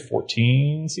she play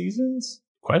 14 seasons?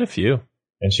 Quite a few.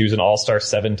 And she was an all-star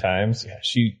 7 times. Yeah,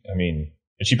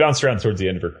 and she bounced around towards the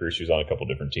end of her career. She was on a couple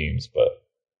different teams, but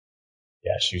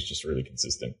yeah, she was just really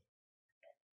consistent.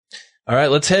 All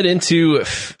right, let's head into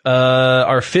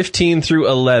our 15 through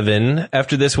 11.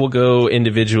 After this, we'll go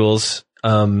individuals.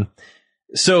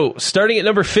 So starting at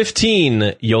number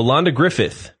 15, Yolanda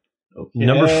Griffith. Okay.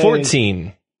 Number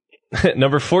 14,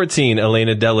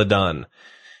 Elena Deladon.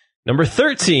 Number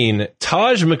 13,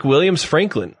 Taj McWilliams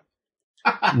Franklin.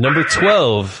 Number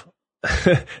 12,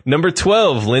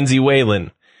 Lindsay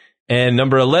Whalen. And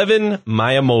number 11,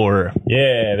 Maya Moore.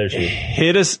 Yeah, there she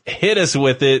is. Hit us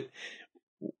with it.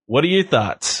 What are your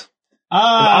thoughts?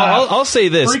 I'll say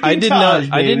this. I'm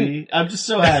just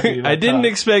so happy. I didn't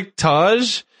expect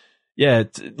Taj. Yeah,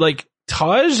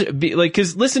 Taj,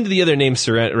 cause listen to the other names,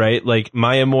 right? Like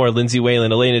Maya Moore, Lindsay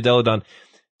Whalen, Elena Deladon.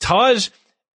 Taj,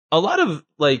 a lot of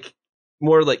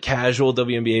more casual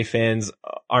WNBA fans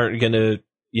aren't gonna,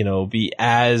 be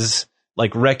as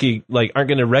aren't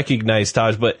gonna recognize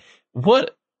Taj, but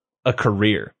what a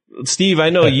career. Steve, I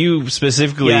know you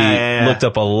specifically looked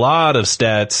up a lot of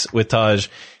stats with Taj.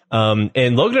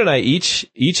 And Logan and I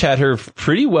each had her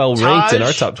pretty well ranked in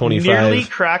our top 25. Nearly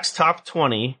cracks top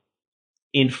 20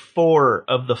 in 4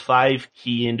 of the 5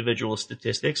 key individual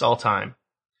statistics all time.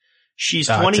 She's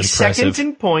 22nd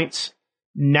in points,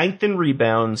 9th in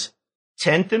rebounds,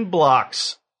 10th in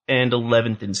blocks, and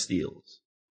 11th in steals.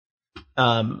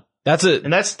 That's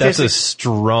a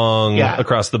strong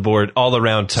across the board, all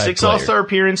around type 6 player. All-Star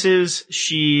appearances.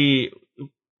 She's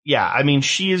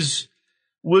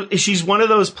one of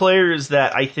those players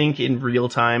that I think in real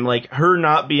time, her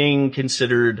not being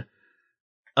considered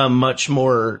a much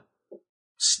more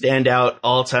standout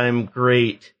all-time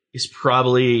great is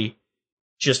probably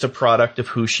just a product of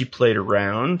who she played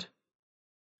around.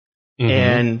 Mm-hmm.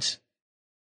 And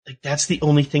that's the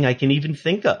only thing I can even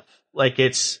think of.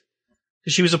 Because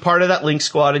she was a part of that Lynx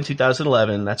squad in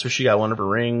 2011. That's where she got one of her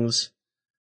rings.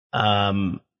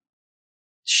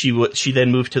 She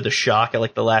then moved to the Shock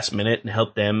at the last minute and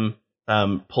helped them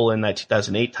pull in that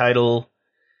 2008 title.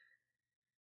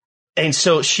 And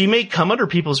so she may come under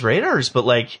people's radars, but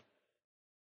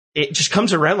it just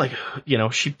comes around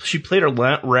she played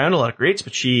around a lot of greats,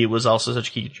 but she was also such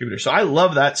a key contributor. So I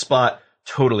love that spot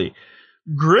totally.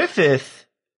 Griffith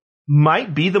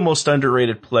might be the most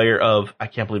underrated player of, I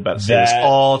can't believe I'm about to say this,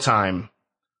 all time.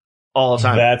 All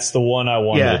time. That's the one I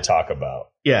wanted to talk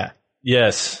about. Yeah.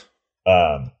 Yes.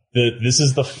 This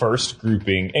is the first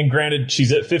grouping, and granted,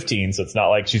 she's at 15, so it's not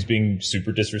like she's being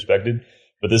super disrespected,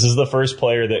 but this is the first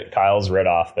player that Kyle's read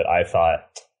off that I thought,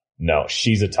 no,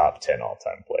 she's a top 10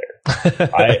 all-time player.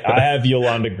 I have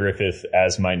Yolanda Griffith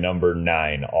as my number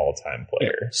 9 all-time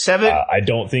player. 7. I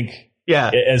don't think,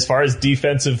 as far as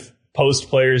defensive post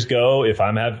players go, if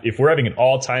we're having an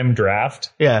all-time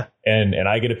draft, and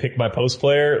I get to pick my post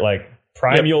player,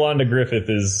 Prime Yolanda Griffith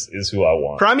is who I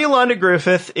want. Prime Yolanda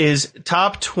Griffith is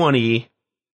top 20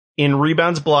 in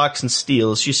rebounds, blocks, and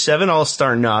steals. She's 7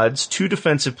 All-Star nods, 2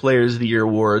 Defensive Players of the Year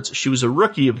awards. She was a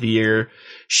Rookie of the Year.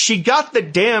 She got the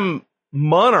damn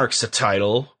Monarchs a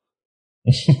title.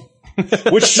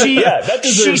 Which that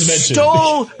deserves mention.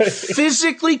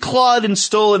 Physically clawed and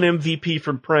stole an MVP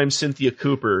from Prime Cynthia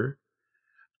Cooper.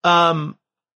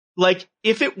 Honestly,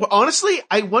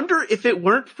 I wonder if it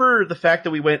weren't for the fact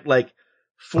that we went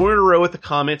 4 in a row with the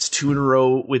Comets, 2 in a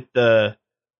row with the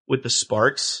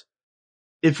Sparks,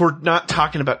 if we're not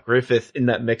talking about Griffith in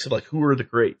that mix of who are the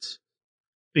greats.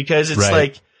 Because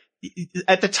it's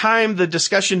at the time the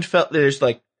discussion felt there's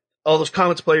all those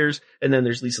Comets players, and then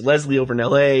there's Lisa Leslie over in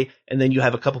LA, and then you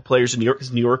have a couple players in New York,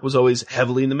 because New York was always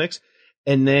heavily in the mix.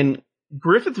 And then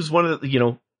Griffith was one of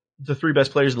the, the 3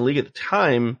 best players in the league at the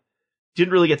time.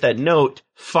 Didn't really get that note.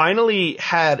 Finally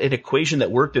had an equation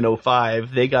that worked in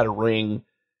 05. They got a ring.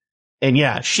 And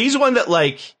yeah, she's one that,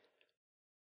 like,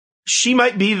 she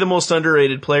might be the most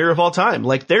underrated player of all time.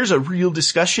 Like, there's a real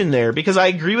discussion there, because I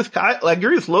agree with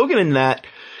Logan in that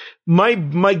my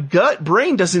gut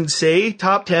brain doesn't say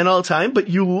top 10 all time, but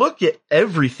you look at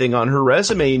everything on her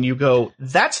resume and you go,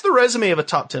 that's the resume of a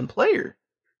top 10 player.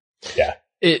 Yeah.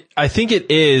 I think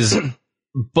it is,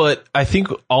 but I think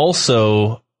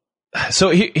also, so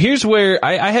here's where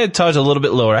I had Taj a little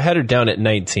bit lower. I had her down at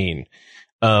 19.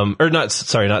 Not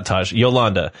Taj,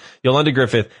 Yolanda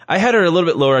Griffith. I had her a little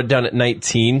bit lower, down at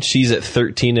 19. She's at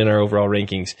 13 in our overall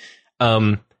rankings.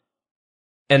 And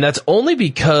that's only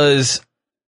because,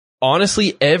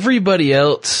 honestly, everybody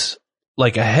else,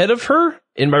 like, ahead of her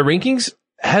in my rankings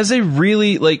has a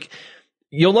really, like,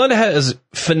 Yolanda has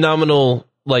phenomenal,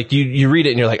 like, you read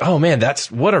it and you're like, oh man,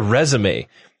 what a resume.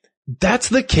 That's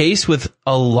the case with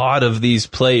a lot of these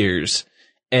players.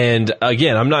 And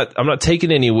again, I'm not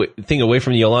taking anything away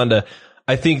from Yolanda.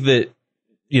 I think that,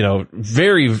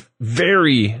 very,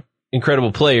 very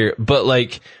incredible player, but,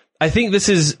 like, I think this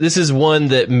is one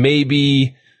that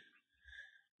maybe,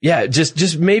 yeah,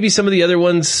 just maybe some of the other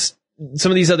ones,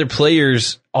 some of these other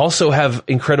players also have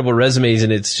incredible resumes,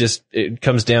 and it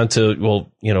comes down to,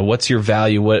 well, what's your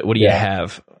value? What do you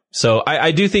have? So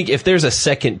I do think if there's a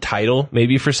second title,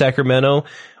 maybe for Sacramento,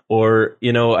 or,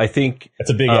 I think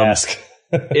that's a big ask.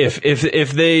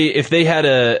 if they had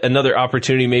another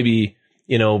opportunity, maybe,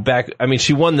 back, I mean,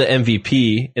 she won the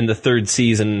MVP in the 3rd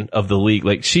season of the league.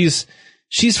 Like, she's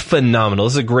phenomenal.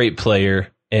 This is a great player.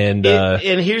 And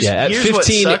here's 15, what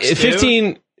sucks,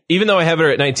 15, even though I have her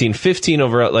at 19, 15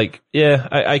 overall, like, yeah,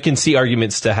 I can see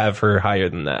arguments to have her higher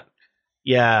than that.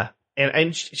 Yeah.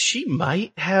 And she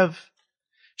might have,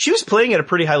 she was playing at a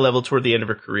pretty high level toward the end of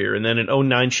her career. And then in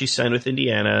 09, she signed with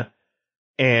Indiana.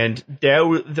 And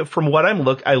from what I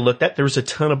looked at, there was a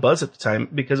ton of buzz at the time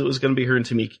because it was going to be her and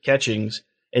Tamika Catchings.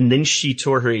 And then she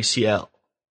tore her ACL.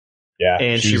 Yeah.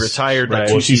 And she retired like right.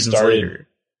 2 seasons later.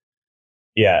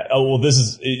 Yeah. Oh, well,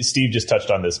 Steve just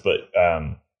touched on this, but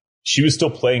she was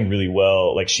still playing really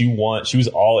well. Like, she was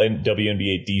all in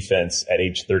WNBA defense at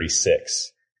age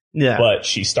 36. Yeah. But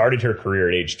she started her career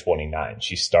at age 29.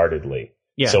 She started late.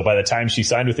 Yeah. So by the time she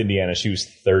signed with Indiana, she was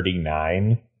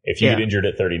 39. If you get injured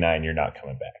at 39, you're not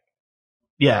coming back.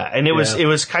 Yeah. And it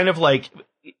was kind of like,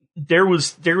 there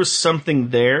was something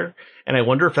there. And I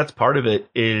wonder if that's part of it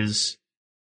is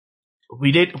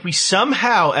we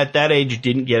somehow at that age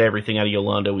didn't get everything out of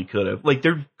Yolanda we could have. Like,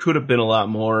 there could have been a lot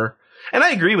more. And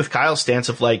I agree with Kyle's stance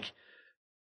of, like,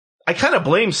 I kind of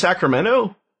blame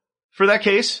Sacramento for that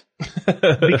case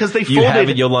because they folded. You have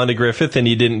Yolanda Griffith and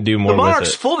you didn't do more. The Monarchs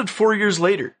with it. folded 4 years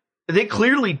later. They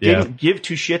clearly didn't give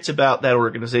 2 shits about that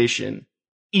organization,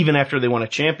 even after they won a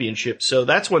championship. So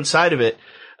that's one side of it.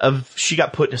 Of she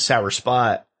got put in a sour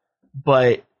spot,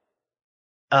 but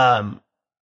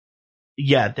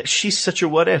she's such a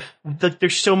what if.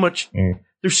 There's so much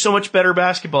better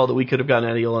basketball that we could have gotten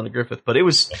out of Yolanda Griffith, but it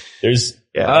was. There's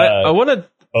one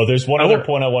other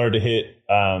point I wanted to hit.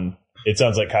 It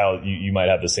sounds like, Kyle, you might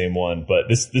have the same one, but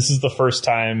this is the first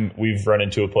time we've run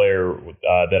into a player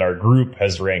that our group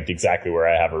has ranked exactly where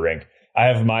I have her ranked. I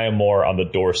have Maya Moore on the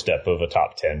doorstep of a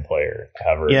top 10 player. I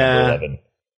have her at number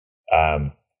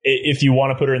 11. If you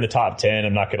want to put her in the top 10,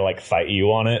 I'm not going to, like, fight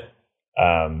you on it.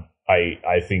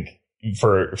 I think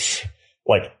for,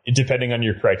 like, depending on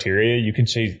your criteria, you can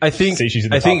say she's in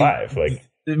the top 5. Like,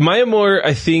 Maya Moore,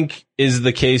 I think, is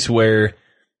the case where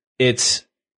it's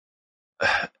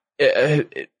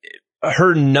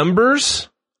her numbers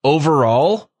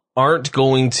overall aren't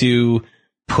going to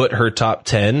put her top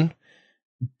 10,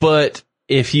 but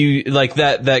if you like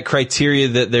that criteria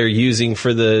that they're using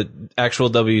for the actual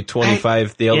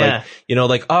W25 deal,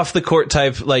 like off the court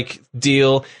type, like,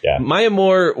 deal. Yeah. Maya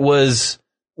Moore was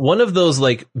one of those,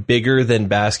 like, bigger than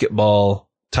basketball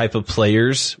type of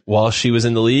players while she was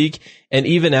in the league. And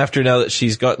even after, now that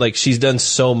she's done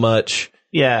so much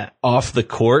off the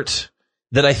court,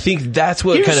 that I think that's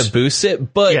what kind of boosts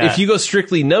it. But if you go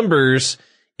strictly numbers,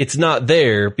 it's not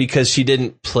there because she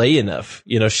didn't play enough.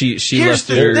 She left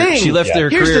her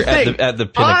career at the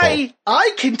pinnacle.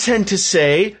 I contend to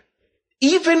say,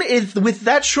 even with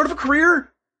that short of a career,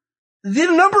 the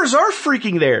numbers are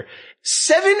freaking there.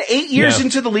 7-8 years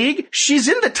into the league, she's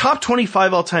in the top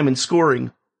 25 all time in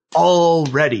scoring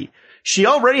already. She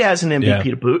already has an MVP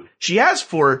Yeah. to boot. She has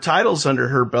 4 titles under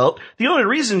her belt. The only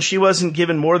reason she wasn't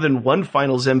given more than one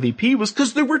finals MVP was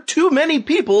because there were too many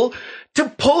people to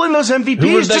pull in those Who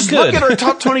MVPs. was that Just good? look at our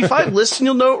top 25 list and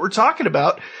you'll know what we're talking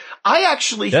about. I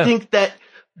actually think that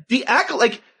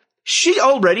she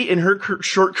already in her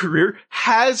short career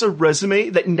has a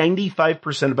resume that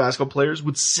 95% of basketball players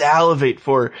would salivate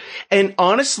for. And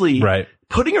honestly,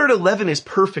 putting her at 11 is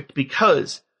perfect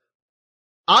because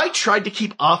I tried to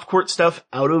keep off-court stuff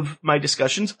out of my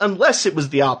discussions unless it was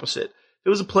the opposite. If it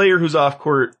was a player who's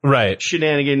off-court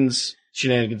shenanigans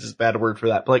is a bad word for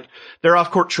that, but like their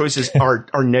off-court choices are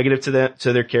negative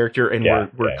to their character and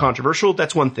were controversial.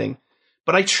 That's one thing.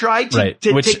 But I tried to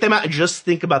take them out and just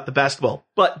think about the basketball.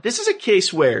 But this is a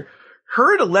case where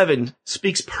her at 11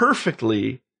 speaks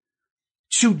perfectly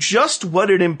to just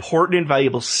what an important and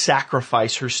valuable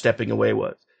sacrifice her stepping away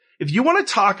was. If you want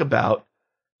to talk about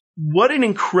what an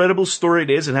incredible story it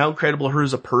is and how incredible her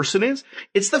as a person is,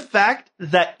 it's the fact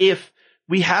that if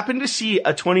we happen to see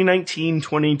a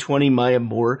 2019-2020 Maya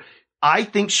Moore, I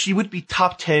think she would be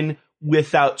top 10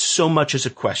 without so much as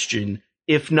a question,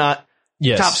 if not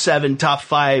top 7, top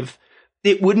 5.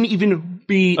 It wouldn't even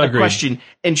be a question.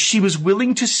 And she was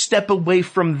willing to step away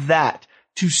from that,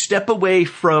 to step away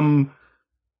from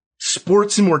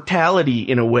sports immortality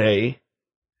in a way.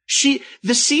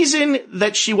 The season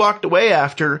that she walked away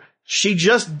after, she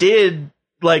just did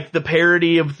like the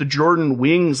parody of the Jordan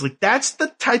Wings. Like that's the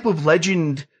type of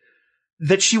legend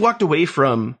that she walked away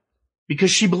from because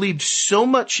she believed so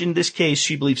much in this case.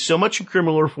 She believed so much in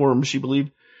criminal reform. She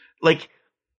believed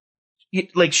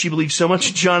she believed so much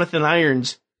in Jonathan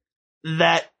Irons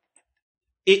that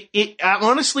it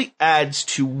honestly adds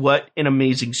to what an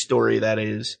amazing story that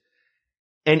is.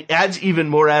 And adds even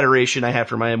more adoration I have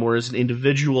for Maya Moore as an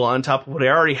individual on top of what I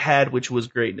already had, which was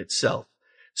great in itself.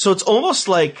 So it's almost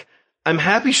like I'm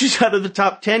happy she's out of the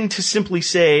top 10 to simply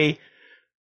say,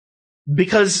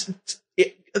 because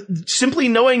simply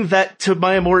knowing that to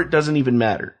Maya Moore, it doesn't even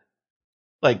matter.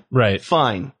 Like,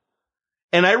 fine.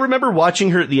 And I remember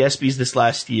watching her at the ESPYs this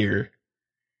last year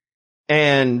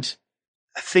and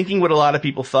thinking what a lot of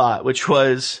people thought, which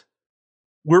was,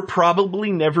 we're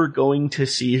probably never going to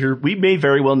see her. We may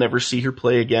very well never see her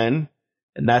play again.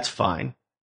 And that's fine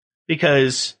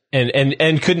because.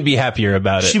 And couldn't be happier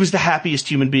about it. She was the happiest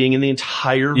human being in the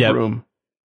entire room.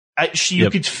 You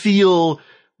could feel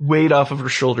weight off of her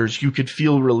shoulders. You could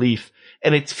feel relief.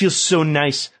 And it feels so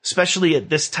nice, especially at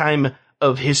this time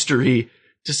of history,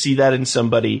 to see that in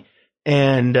somebody.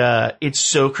 And it's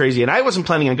so crazy. And I wasn't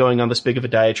planning on going on this big of a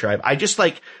diatribe. I just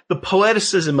like the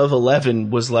poeticism of 11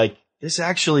 was like, this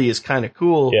actually is kind of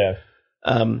cool. Yeah.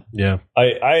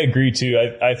 I agree too.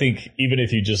 I think even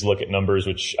if you just look at numbers,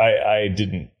 which I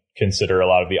didn't consider a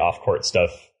lot of the off-court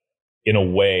stuff in a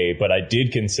way, but I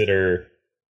did consider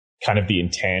kind of the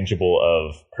intangible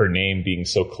of her name being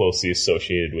so closely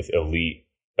associated with elite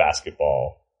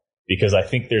basketball. Because I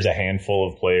think there's a handful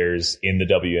of players in the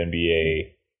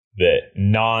WNBA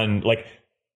that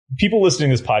people listening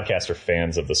to this podcast are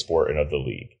fans of the sport and of the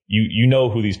league. You know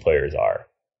who these players are,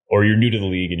 or you're new to the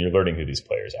league and you're learning who these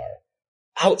players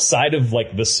are. Outside of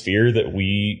like the sphere that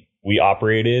we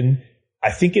operate in,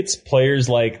 I think it's players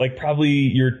like probably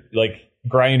your like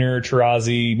Griner,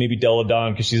 Tarazi, maybe Della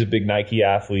Don because she's a big Nike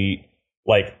athlete.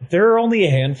 Like there are only a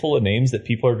handful of names that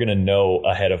people are going to know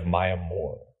ahead of Maya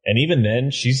Moore. And even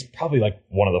then, she's probably like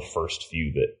one of the first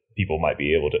few that people might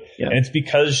be able to. Yeah. And it's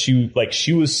because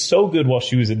she was so good while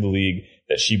she was in the league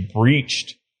that she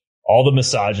breached all the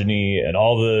misogyny and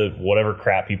all the whatever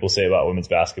crap people say about women's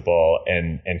basketball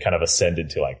and kind of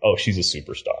ascended to like, oh, she's a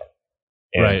superstar.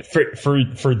 And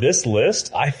for this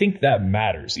list, I think that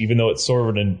matters, even though it's sort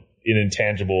of an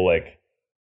intangible, like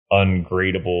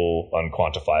ungradable,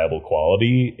 unquantifiable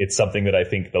quality. It's something that I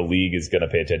think the league is going to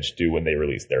pay attention to when they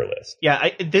release their list. Yeah,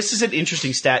 this is an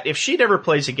interesting stat. If she never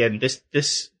plays again,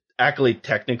 this accolade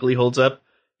technically holds up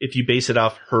if you base it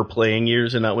off her playing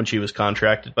years and not when she was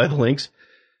contracted by the Lynx.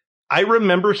 I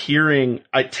remember hearing,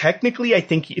 I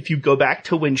think if you go back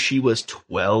to when she was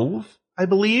 12, I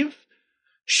believe,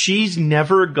 she's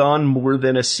never gone more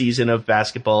than a season of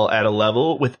basketball at a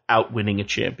level without winning a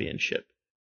championship.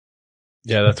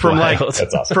 Yeah, that's wild.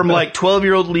 That's awesome. From like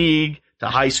 12-year-old league to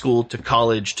high school to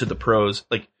college to the pros,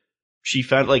 like she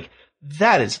found like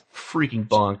that is freaking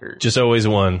bonkers. Just always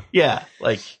won. Yeah,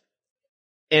 like,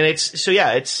 and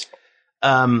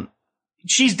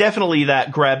she's definitely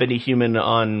that grab any human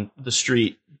on the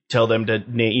street, tell them to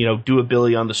do a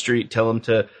Billy on the street, tell them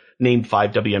to name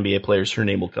 5 WNBA players, her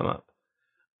name will come up.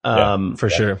 For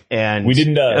sure. And we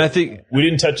didn't. And I think we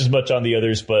didn't touch as much on the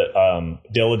others, but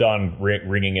Deladon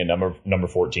ringing in number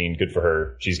 14. Good for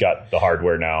her. She's got the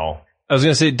hardware now. I was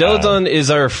going to say Deladon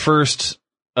is our first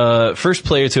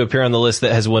player to appear on the list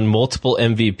that has won multiple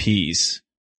MVPs.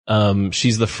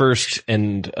 She's the first,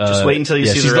 and just wait until you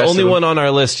see the rest. She's the only one on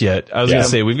our list yet. I was going to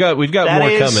say we've got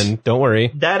more coming. Don't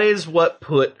worry. That is what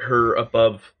put her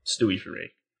above Stewie for me.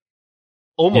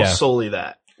 Almost solely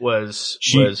that.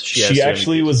 She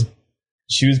actually was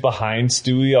behind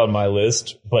Stewie on my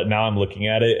list, but now I'm looking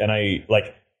at it and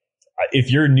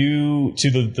if you're new to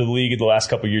the league in the last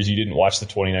couple of years, you didn't watch the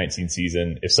 2019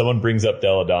 season. If someone brings up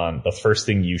Deladon, the first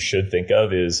thing you should think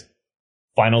of is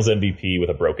Finals MVP with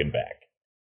a broken back.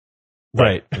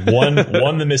 Right. won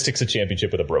the Mystics a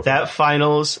championship with a broken back.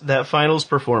 That finals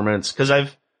performance, because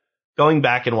I've going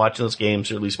back and watching those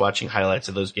games, or at least watching highlights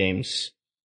of those games,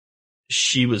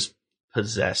 she was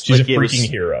possessed. She's a freaking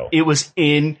hero. It's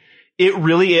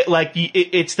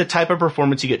the type of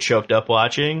performance you get choked up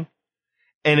watching.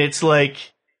 And it's like,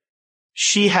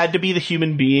 she had to be the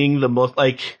human being, the most,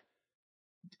 like,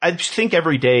 I think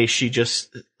every day she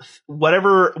just,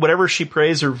 whatever she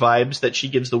prays or vibes that she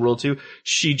gives the world to,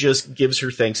 she just gives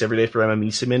her thanks every day for Emma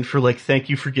Miesemann for thank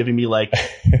you for giving me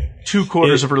 2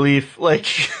 quarters of relief.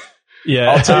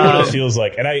 Yeah, I'll tell you what it feels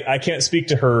like. And I can't speak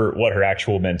to what her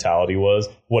actual mentality was.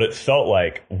 What it felt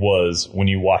like was when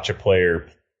you watch a player,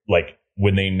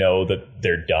 when they know that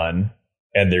they're done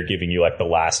and they're giving you the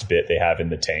last bit they have in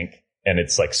the tank and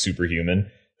it's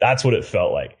superhuman. That's what it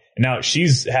felt like. And now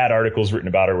she's had articles written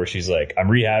about her where she's like, I'm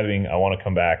rehabbing. I want to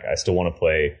come back. I still want to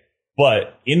play.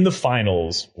 But in the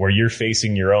finals where you're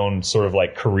facing your own sort of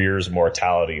career's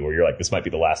mortality, where you're this might be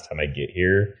the last time I get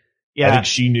here. Yeah. I think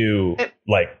she knew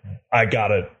I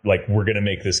gotta, we're going to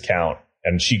make this count.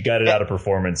 And she gutted out a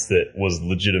performance that was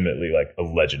legitimately a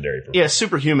legendary performance. Yeah,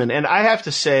 superhuman. And I have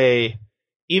to say,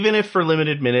 even if for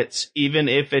limited minutes, even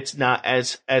if it's not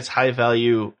as high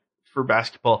value for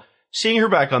basketball, seeing her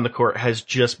back on the court has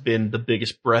just been the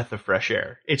biggest breath of fresh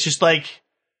air. It's just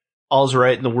all's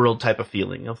right in the world type of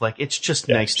feeling of it's just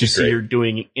nice to see her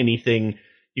doing anything.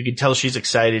 You can tell she's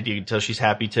excited. You can tell she's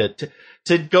happy to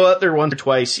go out there once or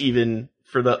twice, even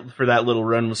for that little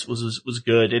run was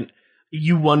good. And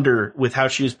you wonder with how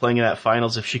she was playing in that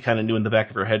finals, if she kind of knew in the back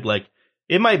of her head,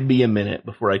 it might be a minute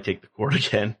before I take the court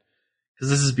again. Cause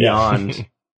this is beyond,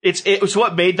 yeah. It was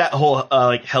what made that whole,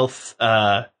 health,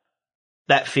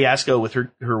 that fiasco with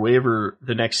her waiver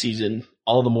the next season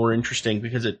all the more interesting,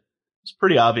 because it's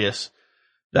pretty obvious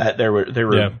that there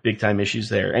were big time issues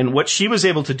there. And what she was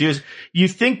able to do is, you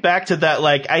think back to that,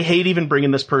 I hate even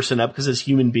bringing this person up because as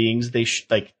human beings, they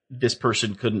this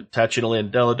person couldn't touch an Elena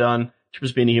Deladon. She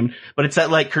was being a human, but it's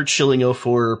that Kurt Schilling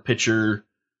 04 pitcher,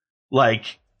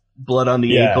 blood on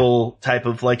the ankle type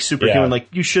of superhuman.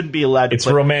 You shouldn't be allowed to it's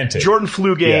play. Romantic. Jordan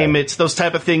flu game. Yeah. It's those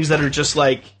type of things that are just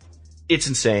it's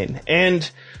insane. And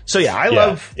so, I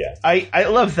love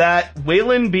that.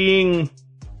 Waylon being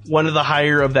one of the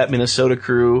higher of that Minnesota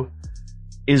crew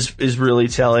is really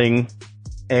telling.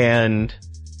 And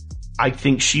I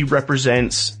think she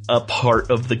represents a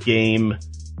part of the game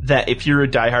that if you're a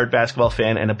diehard basketball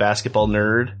fan and a basketball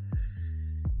nerd,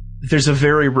 there's a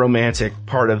very romantic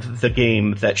part of the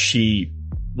game that she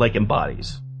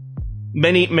embodies.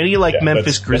 Many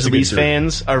Memphis Grizzlies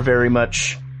fans are very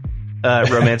much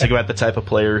romantic about the type of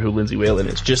player who Lindsay Whalen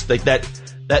is. Just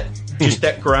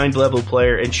that grind level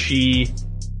player, and she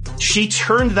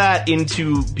turned that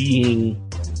into being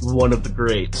one of the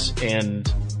greats.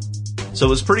 And so it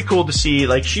was pretty cool to see.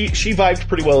 She vibed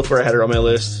pretty well with where I had her on my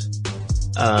list.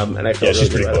 And I felt she's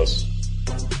pretty close.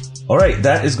 All right,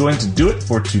 that is going to do it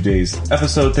for today's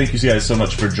episode. Thank you guys so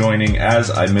much for joining.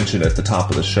 As I mentioned at the top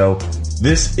of the show,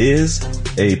 this is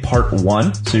a part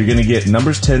 1. So you're going to get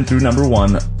numbers 10 through number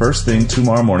 1 first thing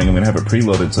tomorrow morning. I'm going to have it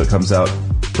preloaded so it comes out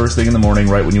first thing in the morning.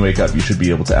 Right when you wake up, you should be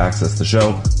able to access the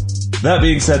show. That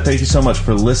being said, thank you so much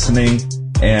for listening.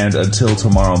 And until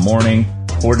tomorrow morning,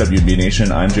 for WNBA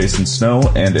Nation, I'm Jason Snow.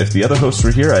 And if the other hosts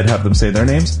were here, I'd have them say their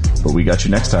names. But we got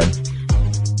you next time.